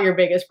is not your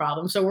biggest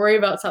problem. So worry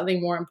about something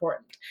more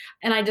important.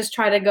 And I just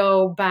try to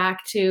go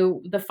back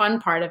to the fun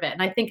part of it.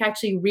 And I think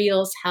actually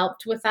Reels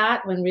helped with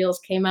that when Reels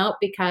came out,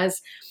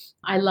 because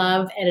I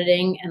love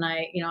editing, and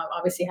I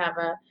obviously have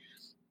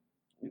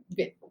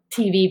a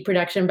TV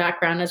production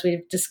background, as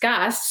we've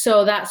discussed.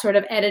 So that sort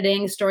of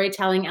editing,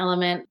 storytelling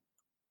element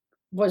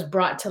was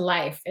brought to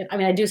life. I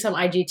mean, I do some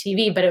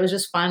IGTV, but it was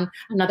just fun,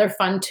 another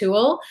fun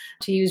tool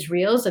to use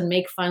Reels and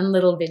make fun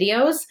little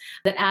videos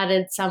that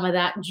added some of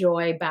that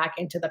joy back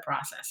into the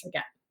process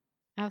again.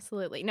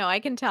 Absolutely. No,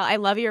 I can tell. I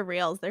love your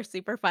reels. They're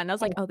super fun. I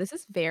was like, "Oh, this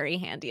is very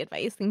handy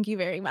advice. Thank you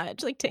very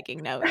much." Like,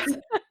 taking notes.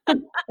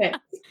 Thanks.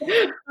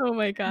 Oh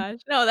my gosh.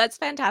 No, that's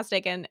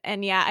fantastic,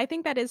 and yeah, I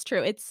think that is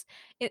true.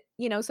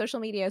 Social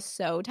media is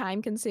so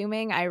time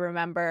consuming. I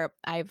remember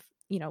I've,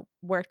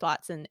 worked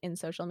lots in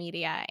social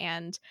media,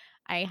 and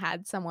I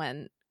had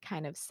someone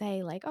kind of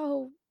say like,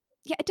 "Oh,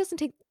 yeah, it doesn't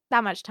take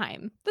that much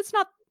time. That's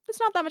not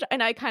that much."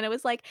 And I kind of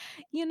was like,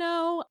 "You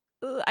know,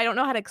 I don't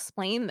know how to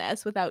explain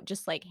this without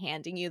just like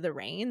handing you the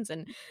reins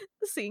and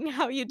seeing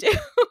how you do."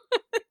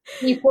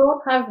 People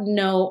have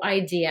no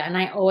idea. And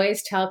I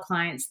always tell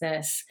clients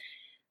this: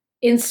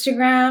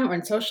 Instagram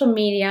or social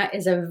media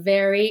is a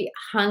very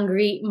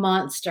hungry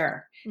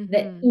monster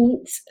that Mhm.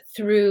 eats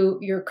through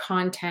your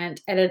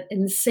content at an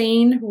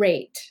insane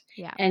rate.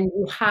 Yeah. And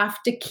you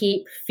have to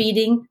keep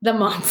feeding the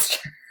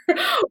monster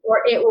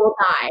or it will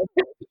die.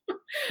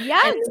 And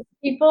Yes.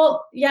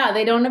 people, yeah,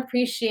 they don't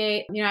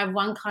appreciate. I have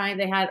one client,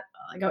 they had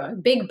like a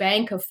big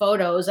bank of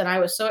photos, and I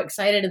was so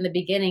excited in the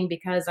beginning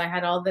because I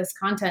had all this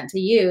content to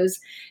use.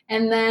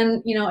 And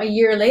then, a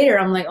year later,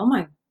 I'm like, oh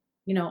my,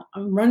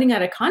 I'm running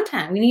out of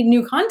content. We need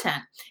new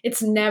content.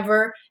 It's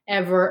never,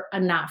 ever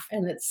enough.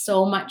 And it's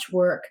so much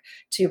work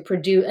to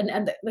produce.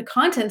 And the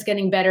content's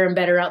getting better and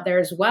better out there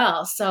as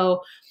well.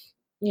 So,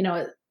 you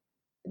know,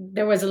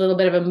 there was a little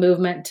bit of a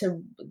movement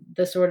to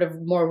the sort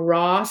of more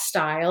raw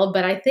style,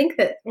 but I think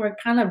that we're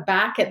kind of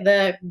back at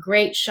the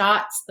great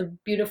shots, the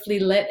beautifully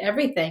lit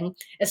everything,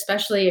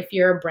 especially if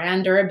you're a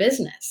brand or a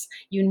business.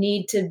 You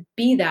need to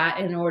be that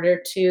in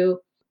order to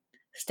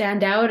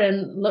stand out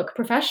and look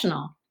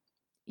professional.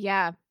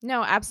 Yeah.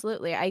 No,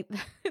 absolutely. I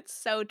it's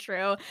so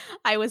true.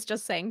 I was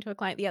just saying to a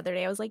client the other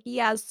day, I was like,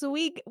 "Yeah, so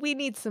we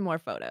need some more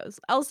photos.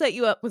 I'll set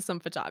you up with some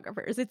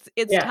photographers. It's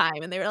Yeah.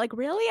 time." And they were like,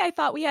 "Really? I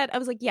thought we had." I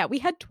was like, "Yeah, we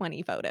had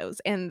 20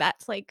 photos." And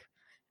that's like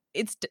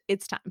it's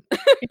time.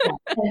 Yeah.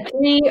 And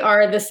 3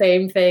 are the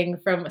same thing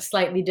from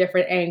slightly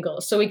different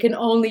angles, so we can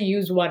only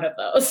use one of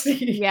those.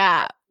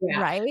 Yeah,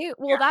 Yeah. right?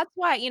 Well, that's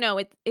why,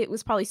 it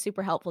was probably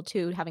super helpful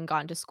too having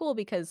gone to school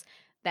because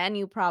then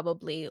you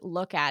probably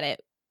look at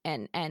it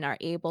and are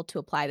able to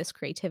apply this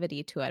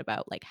creativity to it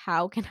about like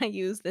how can I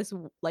use this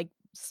like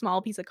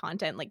small piece of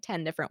content like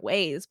 10 different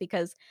ways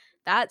because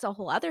that's a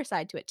whole other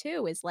side to it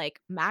too is like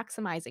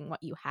maximizing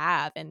what you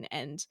have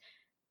and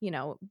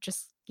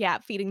just yeah,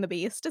 feeding the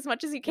beast as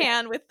much as you Yeah,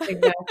 can with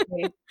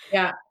exactly.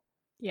 Yeah,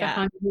 the yeah.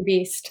 hungry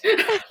beast.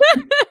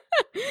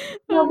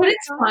 Oh No, but my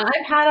it's god. fun.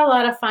 I've had a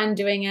lot of fun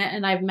doing it,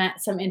 and I've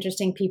met some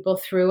interesting people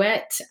through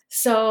it.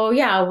 So,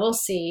 yeah, we'll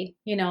see.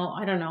 I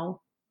don't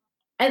know.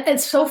 And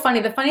it's so funny.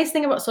 The funniest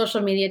thing about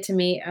social media to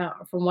me,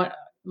 from what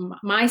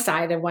my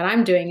side and what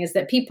I'm doing, is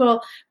that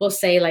people will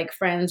say, like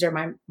friends or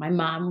my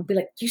mom will be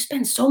like, "You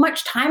spend so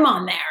much time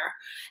on there,"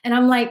 and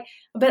I'm like,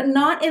 "But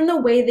not in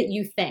the way that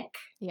you think.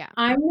 Yeah.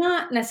 I'm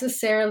not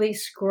necessarily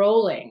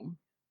scrolling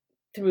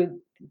through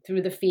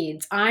the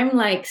feeds. I'm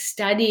like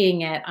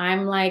studying it.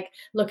 I'm like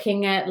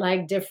looking at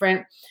like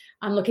different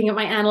I'm looking at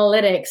my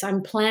analytics.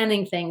 I'm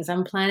planning things.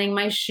 I'm planning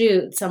my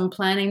shoots. I'm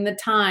planning the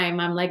time.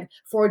 I'm like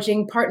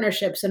forging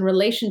partnerships and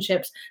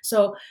relationships.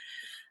 So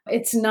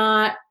it's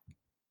not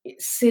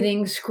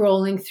sitting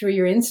scrolling through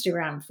your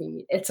Instagram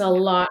feed. It's a Yeah.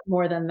 lot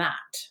more than that.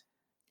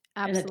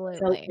 And it's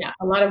Absolutely. yeah,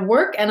 a lot of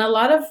work and a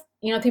lot of,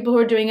 people who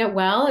are doing it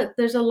well.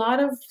 There's a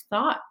lot of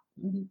thought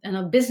and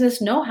a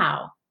business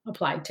know-how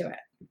applied to it.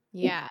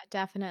 Yeah,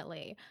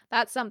 definitely.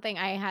 That's something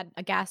I had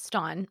a guest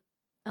on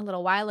a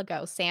little while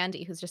ago,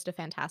 Sandy, who's just a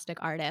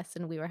fantastic artist,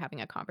 and we were having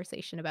a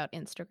conversation about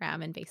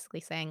Instagram and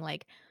basically saying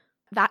like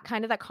that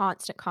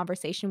constant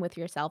conversation with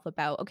yourself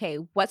about, okay,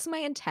 what's my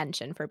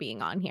intention for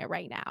being on here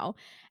right now?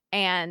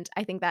 And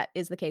I think that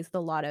is the case with a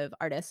lot of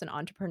artists and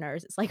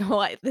entrepreneurs. It's like,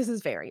 oh, this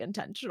is very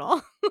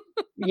intentional.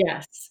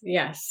 Yes,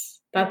 yes.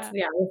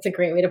 Yeah. That's a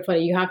great way to put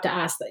it. You have to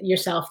ask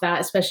yourself that,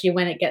 especially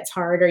when it gets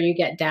hard or you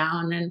get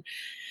down. And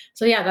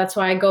so, yeah, that's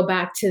why I go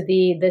back to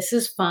this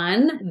is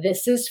fun.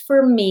 This is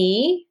for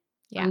me.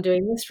 Yeah. I'm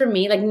doing this for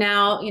me. Like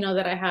now,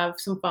 that I have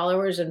some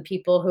followers and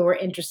people who are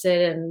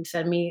interested and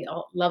send me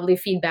lovely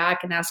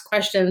feedback and ask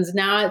questions.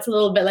 Now it's a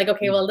little bit like,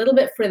 okay, well, a little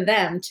bit for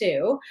them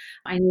too.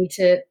 I need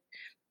to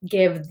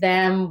give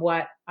them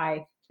what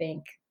I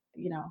think,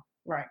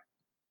 right.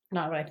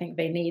 Not what I think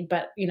they need,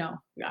 but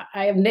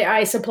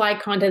I supply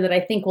content that I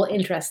think will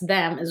interest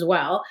them as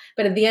well.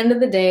 But at the end of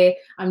the day,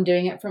 I'm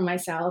doing it for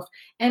myself.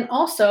 And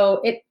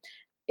also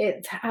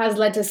it has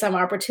led to some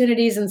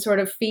opportunities and sort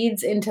of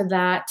feeds into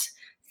that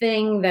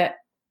thing that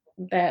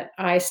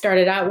I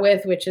started out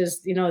with, which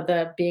is,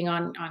 the being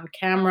on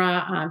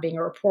camera, being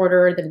a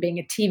reporter, then being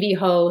a TV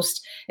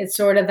host. It's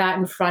sort of that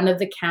in front of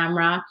the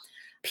camera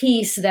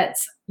piece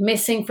that's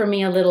missing for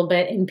me a little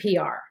bit in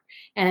PR.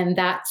 And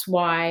that's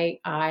why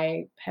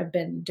I have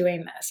been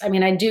doing this. I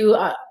mean, I do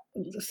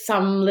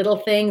some little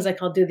things,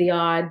 like I'll do the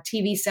odd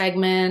TV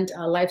segment,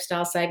 a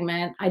lifestyle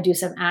segment. I do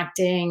some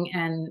acting,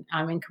 and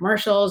I'm in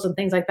commercials and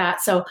things like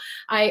that. So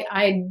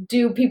I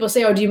do, people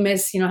say, oh, do you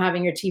miss,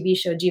 having your TV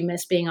show? Do you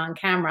miss being on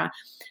camera?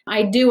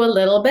 I do a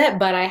little bit,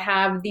 but I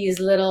have these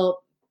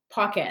little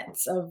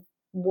pockets of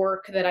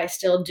work that I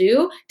still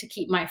do to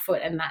keep my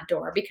foot in that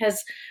door,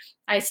 because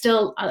I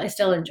still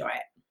enjoy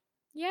it.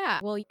 Yeah.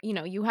 Well,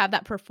 you have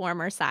that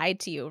performer side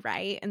to you,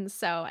 right? And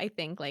so I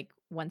think like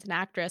once an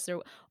actress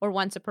or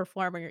once a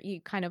performer, you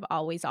kind of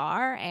always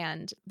are.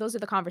 And those are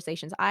the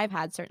conversations I've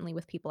had certainly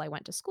with people I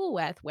went to school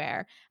with,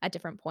 where at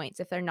different points,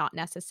 if they're not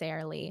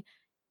necessarily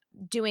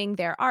doing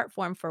their art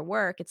form for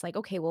work, it's like,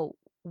 okay, well,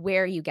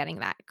 where are you getting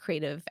that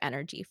creative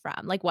energy from?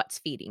 Like what's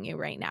feeding you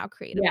right now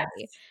creatively?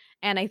 Yes.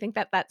 And I think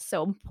that that's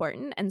so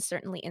important. And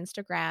certainly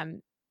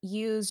Instagram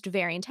used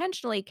very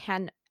intentionally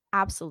can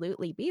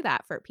absolutely be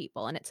that for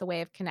people. And it's a way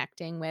of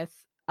connecting with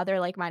other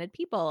like-minded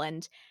people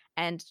and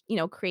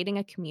creating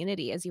a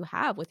community as you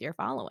have with your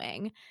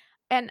following.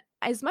 And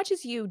as much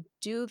as you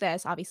do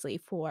this obviously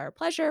for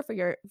pleasure, for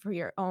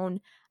your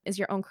own as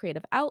your own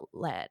creative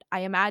outlet,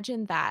 I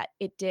imagine that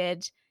it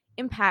did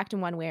impact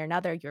in one way or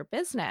another your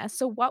business.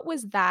 So what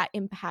was that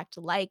impact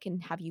like,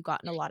 and have you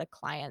gotten a lot of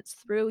clients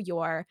through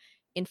your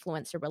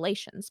influencer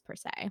relations per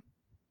se?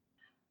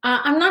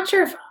 I'm not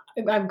sure if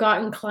I've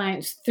gotten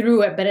clients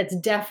through it, but it's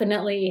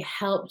definitely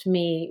helped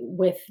me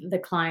with the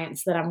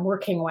clients that I'm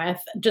working with.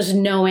 Just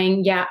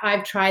knowing, yeah,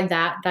 I've tried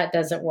that. That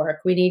doesn't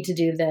work. We need to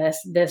do this.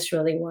 This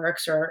really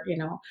works, or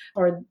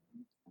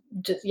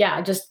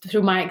just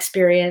through my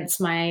experience,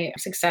 my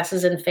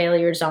successes and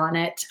failures on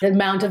it, the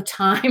amount of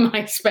time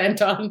I spent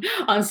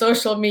on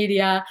social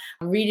media,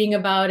 reading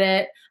about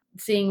it,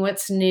 seeing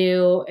what's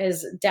new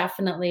has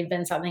definitely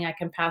been something I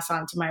can pass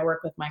on to my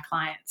work with my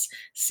clients.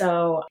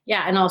 So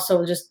yeah, and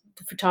also just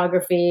the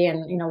photography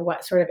and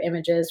what sort of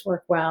images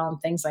work well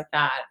and things like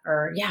that.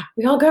 Or yeah,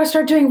 we all got to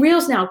start doing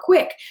reels now,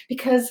 quick,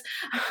 because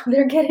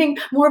they're getting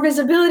more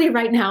visibility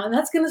right now, and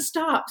that's going to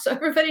stop. So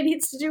everybody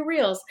needs to do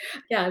reels.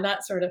 Yeah,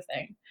 that sort of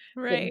thing.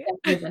 It's Right.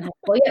 definitely been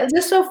helpful. Yeah, it's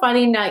just so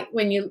funny now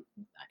when you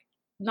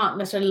not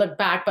necessarily look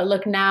back, but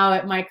look now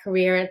at my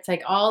career. It's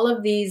like all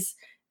of these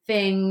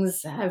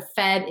things have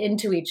fed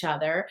into each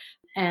other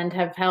and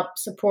have helped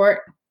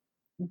support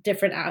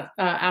different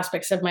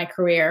aspects of my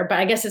career. But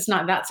I guess it's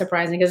not that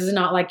surprising, because it's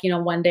not like,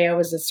 one day I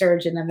was a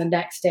surgeon and the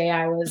next day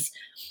I was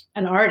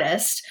an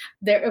artist.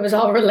 It was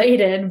all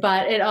related,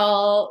 but it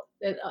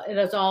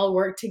has all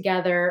worked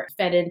together,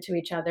 fed into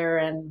each other.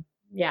 And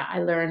yeah, I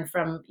learned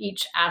from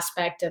each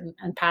aspect and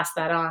pass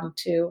that on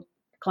to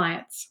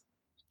clients.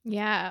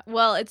 Yeah.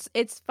 Well,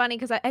 it's funny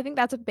because I think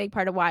that's a big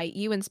part of why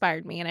you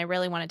inspired me, and I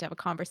really wanted to have a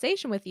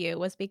conversation with you,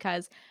 was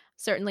because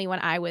certainly when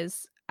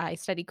I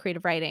studied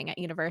creative writing at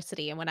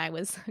university, and when I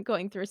was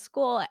going through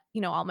school,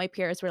 all my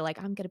peers were like,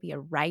 I'm going to be a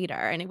writer.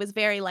 And it was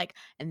very like,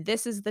 and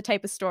this is the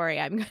type of story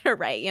I'm going to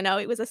write.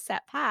 It was a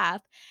set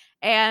path.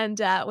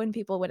 And when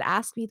people would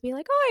ask me, they'd be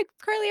like, oh,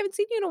 Carly, I haven't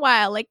seen you in a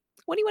while. Like,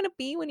 what do you want to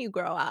be when you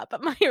grow up?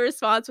 But my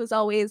response was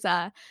always,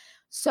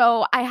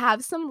 so I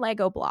have some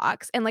Lego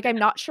blocks, and like I'm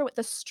not sure what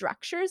the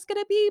structure is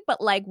gonna be,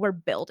 but like we're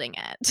building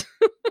it.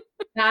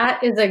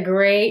 That is a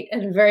great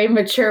and very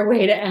mature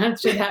way to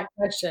answer that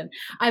question.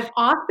 I've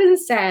often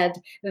said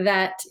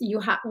that you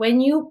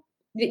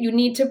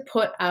need to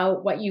put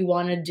out what you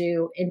want to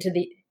do into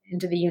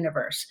the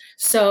universe.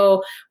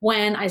 So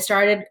when I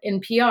started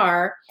in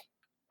PR,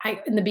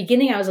 in the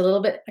beginning I was a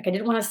little bit like, I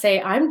didn't want to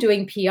say I'm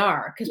doing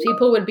PR, because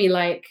people would be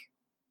like,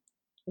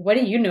 what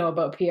do you know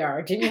about PR?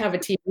 Didn't you have a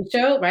TV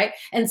show? Right.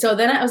 And so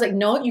then I was like,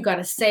 no, you got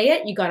to say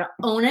it. You got to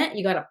own it.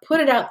 You got to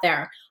put it out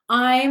there.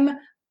 I'm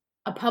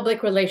a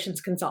public relations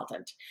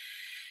consultant.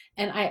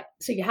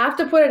 So you have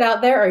to put it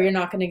out there or you're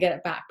not going to get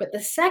it back. But the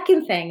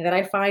second thing that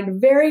I find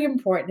very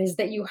important is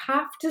that you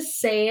have to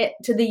say it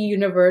to the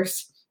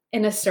universe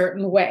in a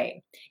certain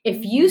way.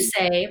 If you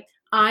say,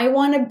 I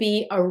want to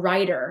be a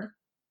writer,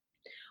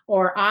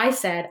 or I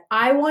said,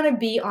 I want to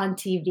be on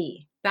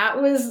TV. That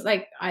was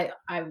like, I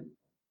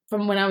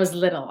from when I was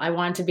little, I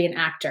wanted to be an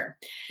actor.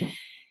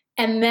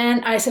 And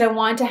then I said I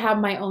wanted to have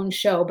my own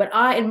show, but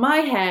in my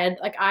head,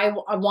 like I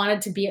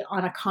wanted to be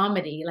on a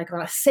comedy, like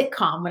on a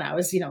sitcom when I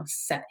was,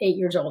 8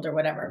 years old or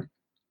whatever.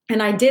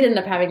 And I did end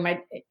up having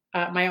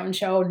my own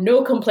show,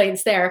 no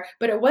complaints there,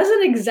 but it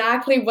wasn't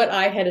exactly what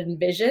I had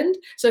envisioned.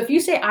 So if you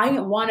say, I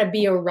want to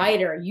be a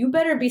writer, you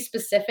better be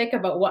specific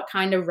about what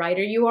kind of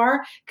writer you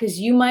are, because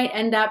you might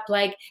end up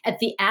like at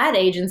the ad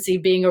agency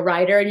being a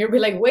writer and you'll be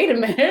like, wait a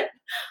minute,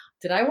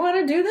 did I want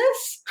to do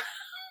this?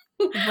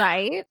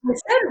 Right. I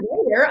said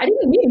writer, I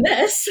didn't mean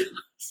this.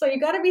 So you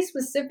got to be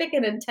specific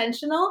and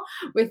intentional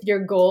with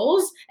your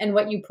goals and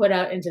what you put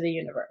out into the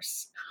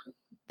universe.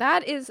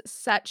 That is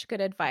such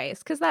good advice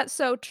because that's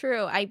so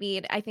true. I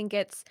mean, I think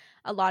it's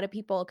a lot of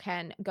people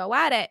can go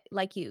at it,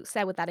 like you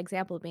said, with that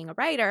example of being a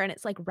writer. And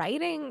it's like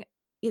writing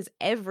is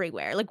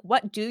everywhere. Like,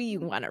 what do you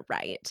want to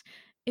write?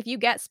 If you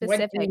get What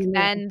do specific, you mean?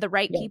 then the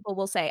right Yeah. people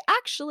will say,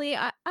 actually,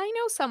 I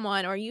know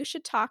someone, or you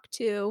should talk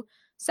to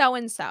so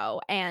and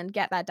so and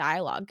get that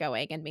dialogue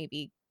going and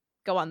maybe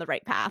go on the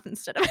right path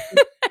instead of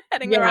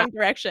heading the Yeah. wrong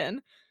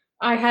direction.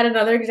 I had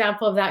another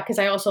example of that because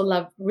I also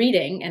love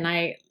reading and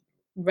I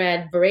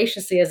read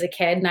voraciously as a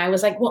kid. And I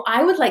was like, well,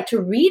 I would like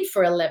to read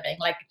for a living.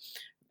 Like,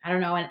 I don't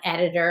know, an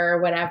editor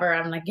or whatever.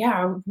 I'm like, yeah,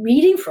 I'm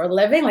reading for a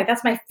living. Like,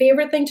 that's my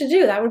favorite thing to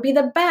do. That would be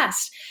the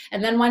best.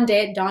 And then one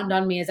day it dawned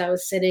on me as I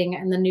was sitting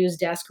in the news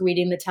desk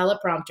reading the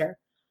teleprompter,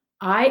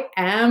 I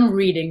am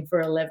reading for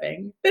a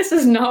living. This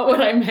is not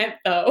what I meant,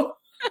 though.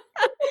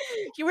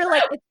 You were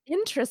like, "It's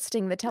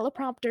interesting, the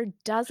teleprompter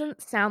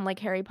doesn't sound like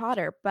Harry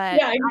Potter, but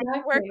Yeah, I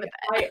can work exactly. with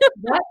I it."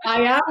 But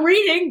I am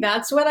reading.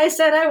 That's what I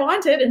said I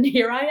wanted, and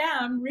here I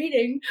am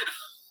reading.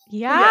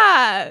 Yeah.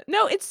 Yeah.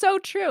 No, it's so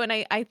true, and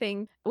I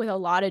think with a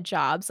lot of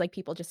jobs, like,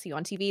 people just see you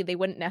on TV, they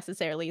wouldn't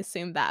necessarily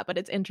assume that, but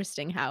it's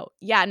interesting how,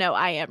 "Yeah, no,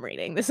 I am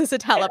reading. This is a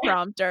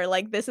teleprompter,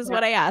 like, this is Yeah.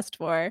 what I asked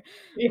for."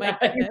 My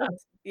Yeah.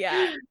 goodness.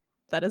 Yeah.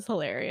 That is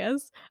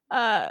hilarious.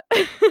 Uh,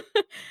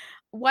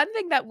 one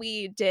thing that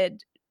we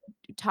did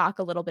talk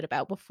a little bit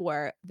about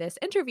before this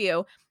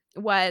interview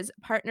was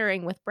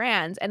partnering with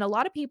brands. And a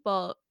lot of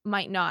people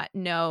might not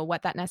know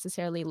what that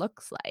necessarily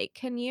looks like.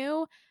 Can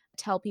you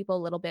tell people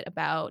a little bit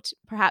about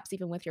perhaps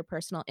even with your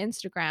personal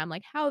Instagram,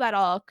 like how that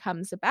all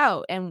comes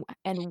about and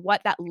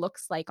what that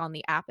looks like on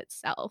the app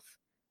itself?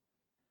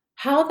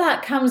 How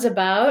that comes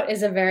about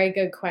is a very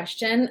good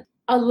question.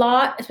 A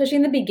lot, especially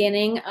in the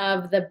beginning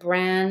of the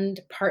brand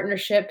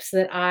partnerships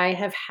that I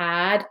have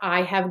had,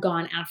 I have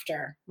gone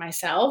after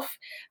myself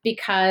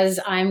because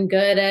I'm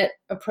good at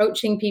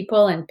approaching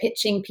people and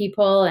pitching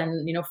people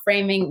and,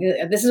 framing,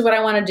 this is what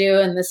I want to do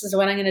and this is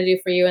what I'm going to do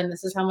for you and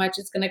this is how much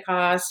it's going to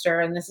cost or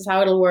and this is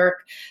how it'll work.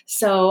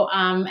 So,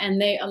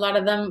 and a lot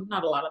of them,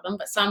 not a lot of them,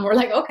 but some were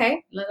like,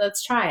 okay,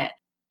 let's try it.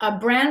 A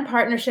brand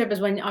partnership is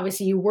when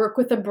obviously you work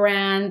with a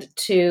brand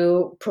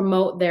to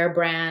promote their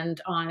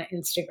brand on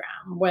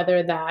Instagram,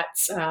 whether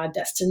that's a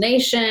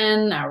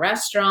destination, a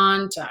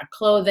restaurant,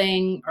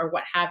 clothing, or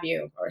what have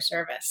you, or a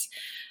service.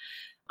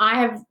 I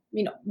have,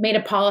 made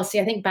a policy,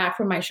 I think back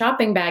from my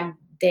shopping bag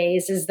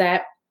days, is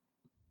that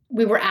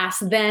we were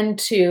asked then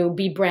to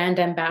be brand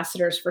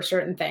ambassadors for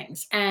certain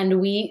things. And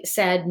we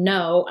said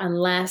no,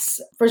 unless,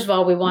 first of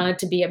all, we wanted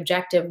to be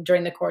objective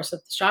during the course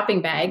of the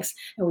shopping bags,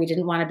 and we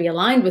didn't want to be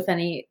aligned with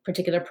any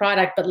particular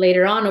product. But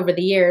later on over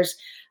the years,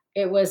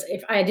 it was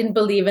if I didn't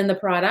believe in the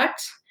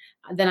product,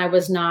 then I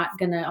was not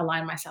going to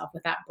align myself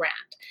with that brand.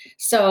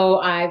 So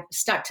I've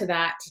stuck to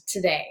that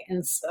today.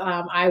 And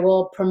I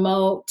will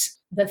promote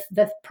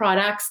the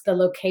products, the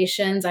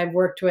locations. I've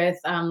worked with,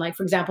 like,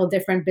 for example,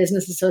 different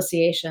business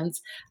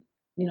associations,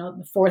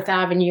 the Fourth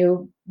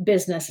Avenue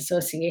Business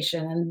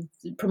Association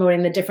and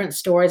promoting the different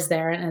stores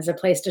there and as a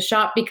place to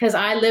shop because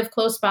I live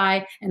close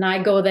by and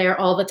I go there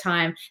all the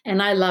time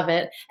and I love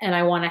it and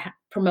I want to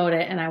promote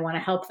it and I want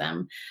to help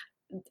them.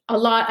 A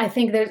lot, I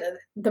think there's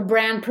the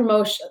brand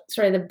promotion,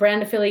 the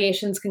brand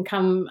affiliations can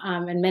come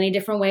in many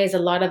different ways. A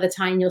lot of the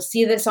time you'll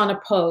see this on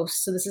a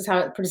post. So this is how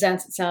it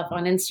presents itself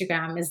on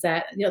Instagram is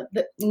that,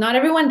 not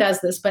everyone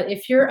does this, but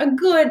if you're a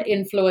good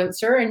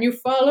influencer and you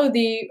follow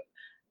the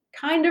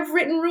kind of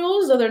written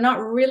rules, though they're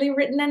not really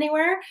written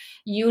anywhere,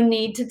 you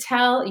need to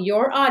tell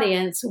your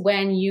audience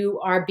when you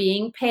are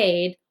being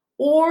paid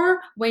or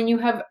when you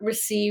have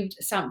received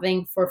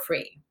something for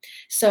free.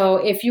 So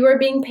if you are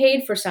being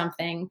paid for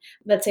something,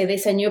 let's say they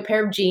send you a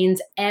pair of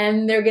jeans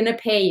and they're going to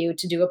pay you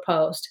to do a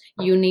post,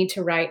 you need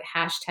to write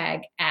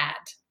hashtag ad.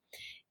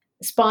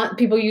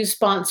 People use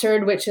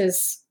sponsored, which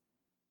is,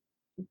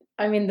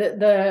 I mean,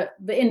 the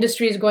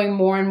industry is going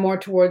more and more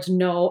towards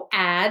no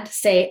ad,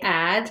 say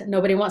ad.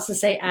 Nobody wants to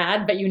say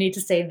ad, but you need to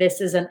say this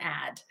is an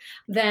ad.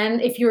 Then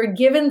if you're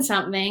given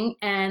something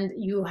and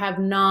you have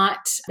not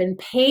been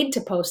paid to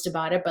post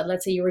about it, but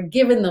let's say you were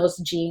given those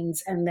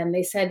jeans and then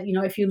they said,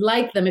 if you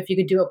like them, if you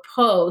could do a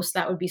post,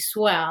 that would be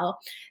swell.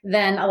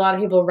 Then a lot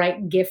of people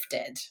write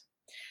gifted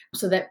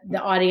so that the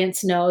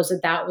audience knows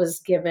that that was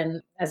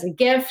given as a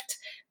gift,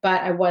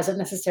 but I wasn't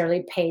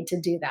necessarily paid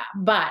to do that.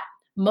 But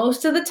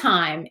most of the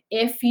time,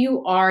 if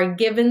you are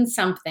given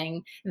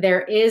something,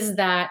 there is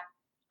that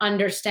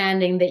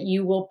understanding that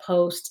you will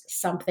post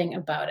something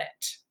about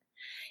it.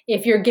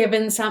 If you're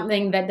given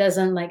something that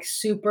doesn't like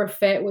super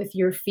fit with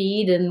your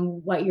feed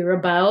and what you're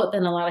about,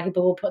 then a lot of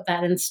people will put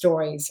that in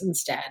stories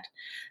instead.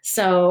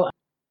 So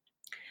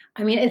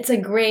I mean, it's a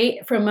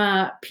great, from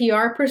a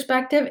PR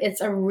perspective,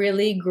 it's a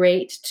really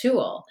great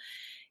tool.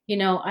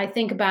 I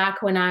think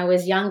back when I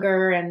was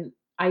younger and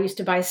I used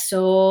to buy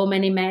so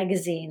many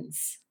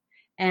magazines.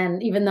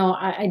 And even though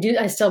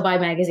I still buy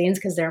magazines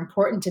because they're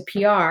important to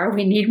PR.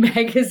 We need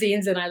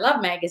magazines and I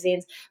love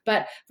magazines.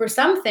 But for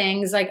some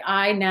things, like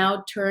I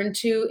now turn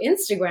to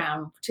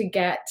Instagram to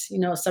get,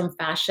 some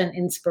fashion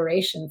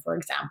inspiration, for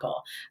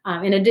example,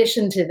 in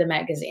addition to the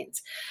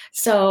magazines.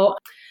 So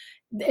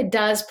it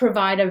does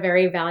provide a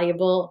very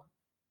valuable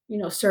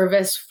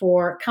service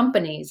for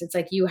companies. It's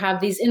like you have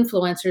these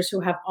influencers who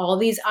have all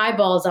these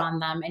eyeballs on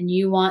them and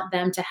you want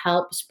them to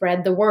help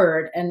spread the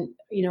word. And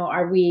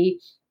are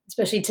we,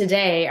 especially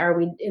today, are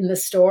we in the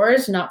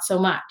stores? Not so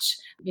much.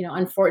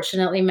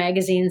 Unfortunately,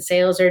 magazine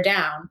sales are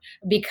down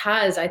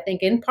because I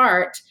think in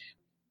part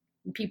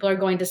people are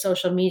going to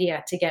social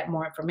media to get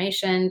more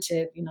information,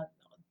 to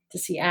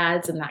see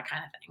ads and that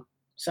kind of thing.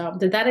 So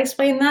did that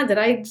explain that? Did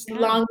I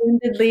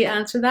long-windedly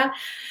answer that?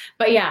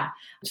 But yeah,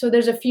 so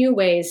there's a few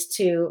ways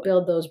to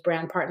build those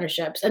brand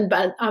partnerships.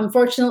 But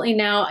unfortunately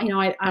now,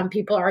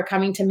 people are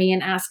coming to me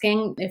and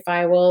asking if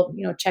I will,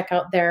 check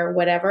out their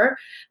whatever.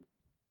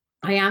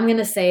 I am going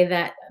to say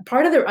that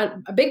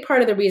a big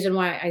part of the reason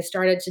why I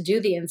started to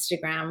do the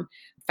Instagram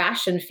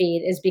fashion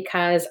feed is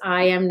because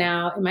I am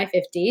now in my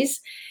 50s.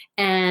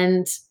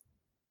 And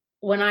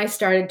when I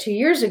started 2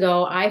 years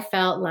ago, I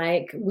felt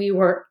like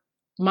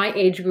my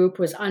age group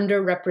was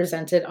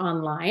underrepresented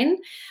online.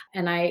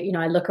 And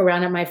I look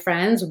around at my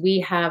friends, we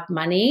have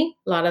money,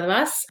 a lot of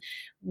us.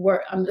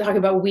 I'm talking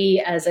about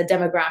we as a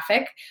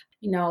demographic,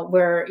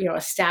 we're,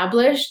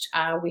 established.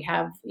 We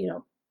have,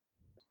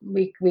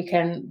 we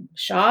can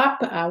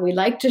shop. We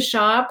like to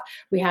shop.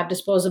 We have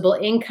disposable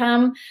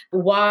income.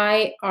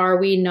 Why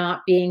are we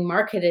not being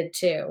marketed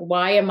to?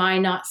 Why am I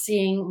not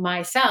seeing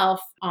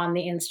myself on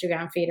the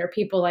Instagram feed or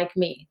people like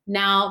me?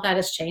 Now that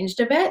has changed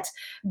a bit,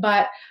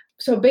 but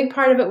so a big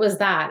part of it was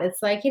that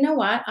it's like, you know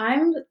what?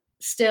 I'm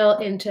still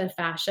into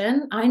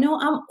fashion. I know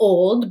I'm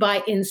old by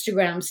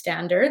Instagram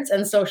standards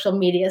and social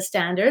media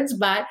standards,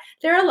 but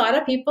there are a lot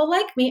of people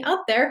like me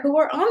out there who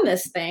are on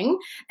this thing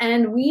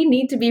and we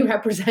need to be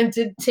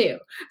represented too.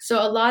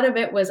 So a lot of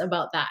it was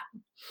about that.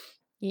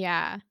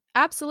 Yeah,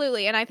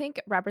 absolutely. And I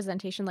think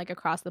representation, like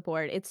across the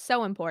board, it's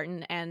so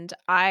important. And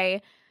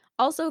I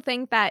also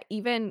think that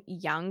even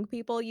young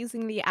people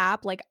using the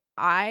app, like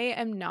I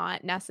am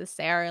not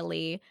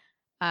necessarily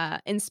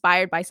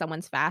inspired by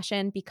someone's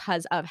fashion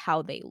because of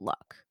how they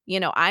look.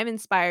 I'm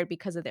inspired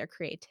because of their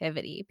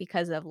creativity,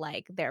 because of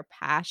like their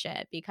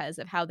passion, because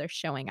of how they're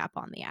showing up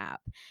on the app.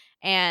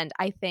 And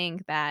I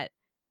think that,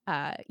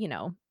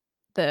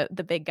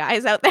 the big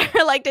guys out there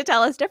like to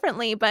tell us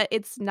differently, but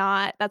that's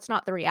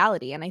not the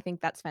reality. And I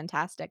think that's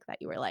fantastic that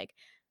you were like,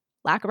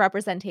 lack of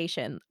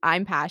representation.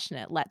 I'm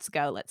passionate. Let's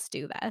go. Let's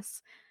do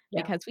this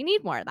Yeah, because we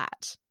need more of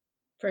that.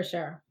 for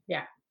sure.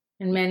 Yeah.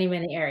 In many,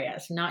 many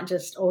areas, not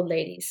just old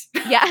ladies.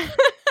 Yeah.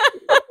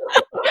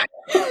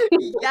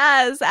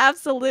 Yes,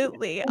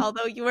 absolutely.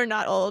 Although you are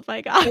not old,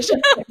 my gosh.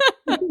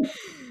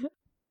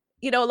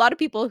 A lot of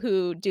people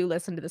who do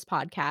listen to this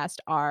podcast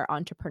are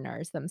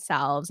entrepreneurs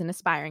themselves and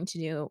aspiring to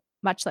do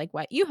much like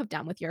what you have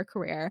done with your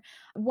career.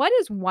 What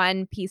is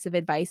one piece of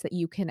advice that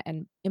you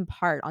can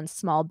impart on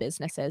small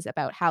businesses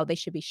about how they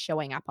should be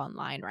showing up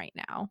online right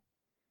now?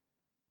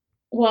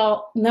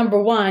 Well,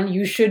 number one,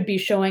 you should be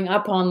showing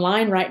up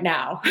online right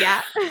now.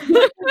 Yeah.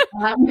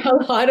 A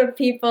lot of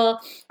people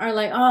are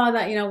like, oh,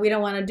 that, we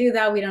don't want to do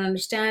that. We don't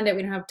understand it.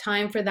 We don't have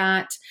time for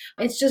that.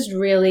 It's just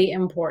really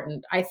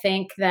important. I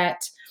think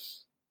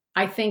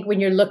when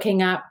you're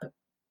looking up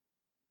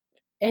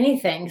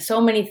anything,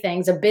 so many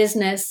things, a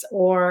business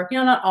or,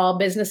 not all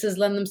businesses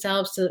lend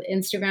themselves to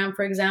Instagram,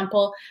 for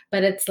example,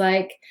 but it's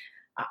like,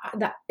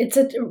 it's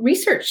a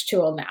research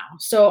tool now.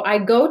 So I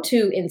go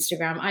to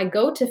Instagram, I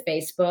go to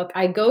Facebook,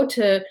 I go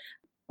to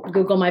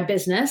Google My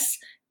Business,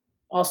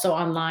 also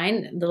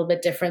online, a little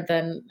bit different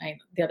than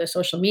the other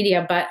social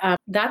media, but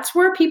that's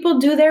where people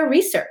do their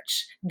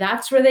research.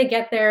 That's where they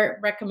get their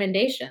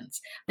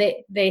recommendations.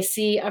 They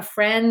see a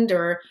friend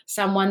or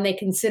someone they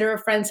consider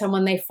a friend,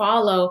 someone they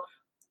follow,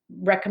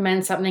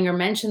 recommend something or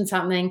mention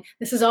something.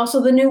 This is also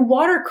the new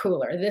water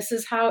cooler. This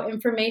is how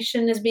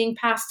information is being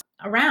passed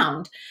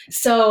around.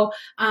 So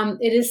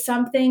it is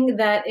something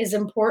that is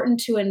important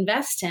to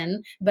invest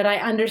in, but I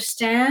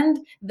understand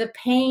the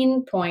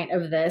pain point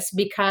of this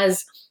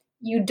because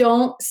you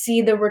don't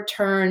see the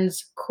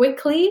returns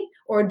quickly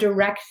or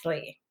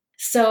directly.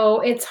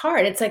 So it's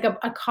hard. It's like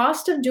a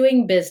cost of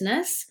doing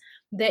business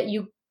that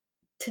you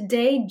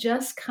today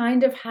just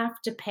kind of have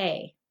to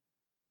pay.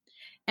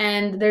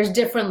 And there's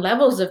different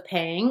levels of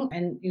paying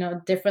and,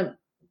 different,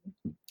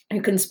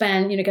 you can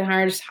spend, you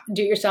can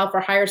do it yourself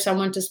or hire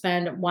someone to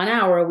spend 1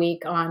 hour a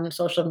week on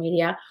social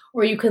media,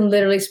 or you can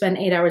literally spend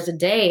 8 hours a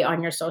day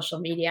on your social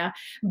media.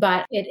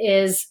 But it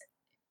is,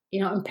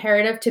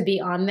 imperative to be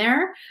on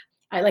there.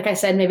 Like I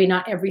said, maybe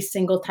not every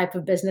single type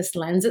of business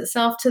lends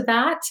itself to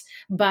that,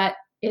 but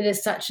it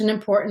is such an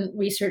important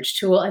research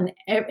tool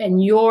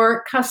and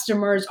your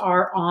customers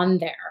are on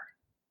there.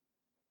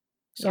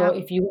 So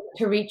if you want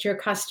to reach your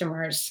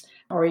customers,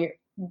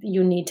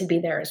 you need to be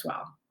there as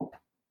well.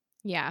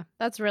 Yeah,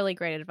 that's really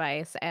great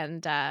advice.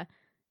 And I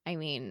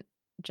mean,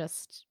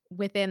 just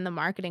within the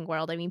marketing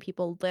world, I mean,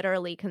 people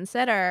literally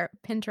consider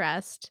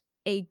Pinterest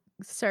a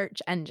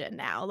search engine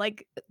now.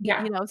 Like,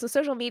 Yeah. so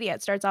social media,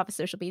 it starts off as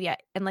social media.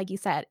 And like you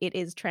said, it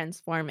is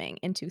transforming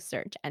into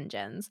search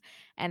engines.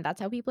 And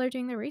that's how people are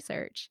doing their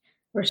research.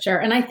 For sure.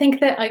 And I think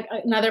that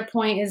another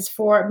point is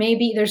for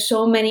maybe there's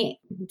so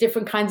many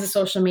different kinds of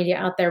social media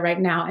out there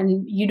right now,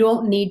 and you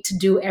don't need to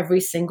do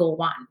every single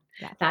one.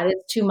 Yes. That is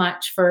too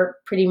much for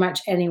pretty much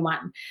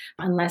anyone,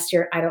 unless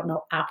you're, I don't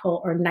know,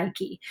 Apple or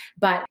Nike.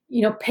 But,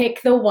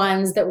 pick the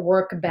ones that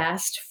work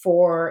best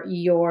for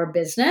your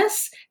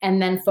business and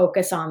then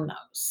focus on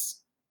those.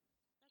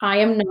 I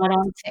am not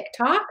on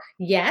TikTok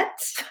yet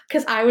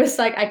because I was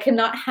like, I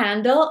cannot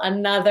handle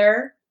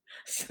another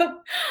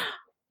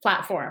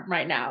platform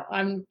right now.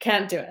 I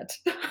can't do it.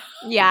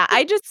 Yeah,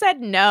 I just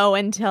said no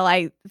until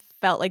I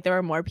felt like there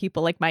were more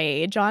people like my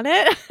age on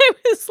it. It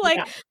was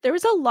like, there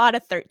was a lot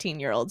of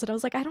 13-year-olds, and I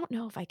was like, I don't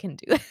know if I can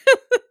do this.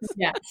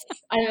 Yes.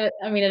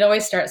 I mean, it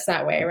always starts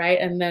that way, right?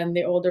 And then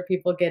the older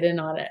people get in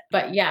on it.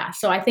 But yeah,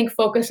 so I think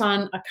focus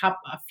on a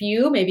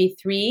few, maybe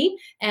 3,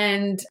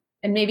 and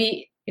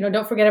maybe,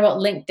 don't forget about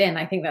LinkedIn.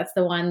 I think that's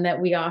the one that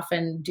we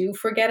often do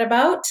forget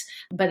about,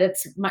 but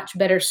it's much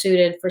better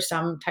suited for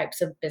some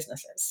types of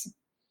businesses.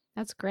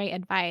 That's great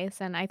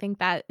advice. And I think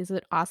that is an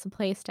awesome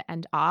place to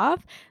end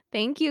off.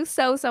 Thank you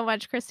so, so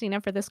much,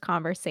 Christina, for this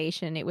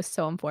conversation. It was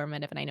so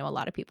informative. And I know a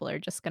lot of people are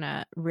just going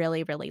to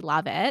really, really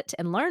love it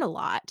and learn a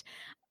lot.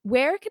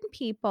 Where can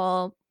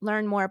people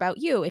learn more about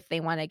you if they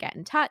want to get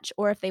in touch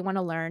or if they want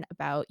to learn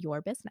about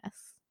your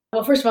business?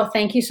 Well, first of all,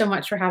 thank you so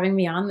much for having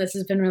me on. This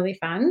has been really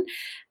fun.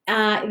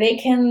 They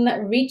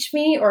can reach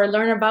me or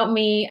learn about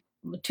me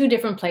 2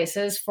 different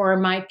places. For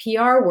my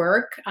PR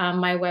work,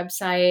 my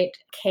website,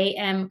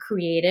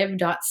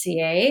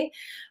 kmcreative.ca,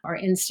 or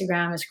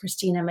Instagram is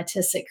Christina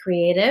Matisic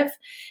Creative.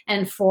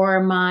 And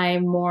for my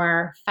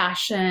more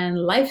fashion,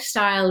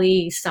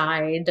 lifestyle-y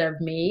side of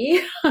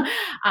me,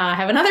 I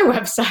have another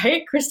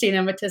website,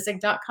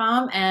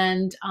 christinamatisic.com,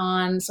 and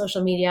on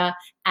social media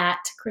at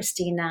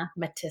Christina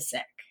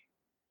Matisic.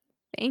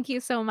 Thank you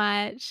so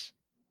much.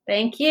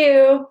 Thank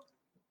you.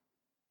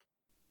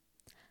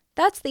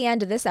 That's the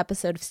end of this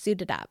episode of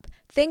Suited Up.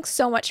 Thanks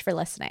so much for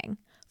listening.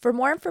 For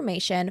more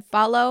information,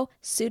 follow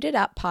Suited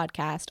Up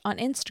Podcast on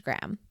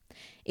Instagram.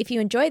 If you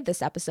enjoyed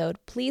this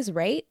episode, please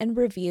rate and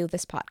review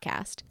this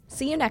podcast.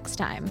 See you next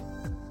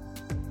time.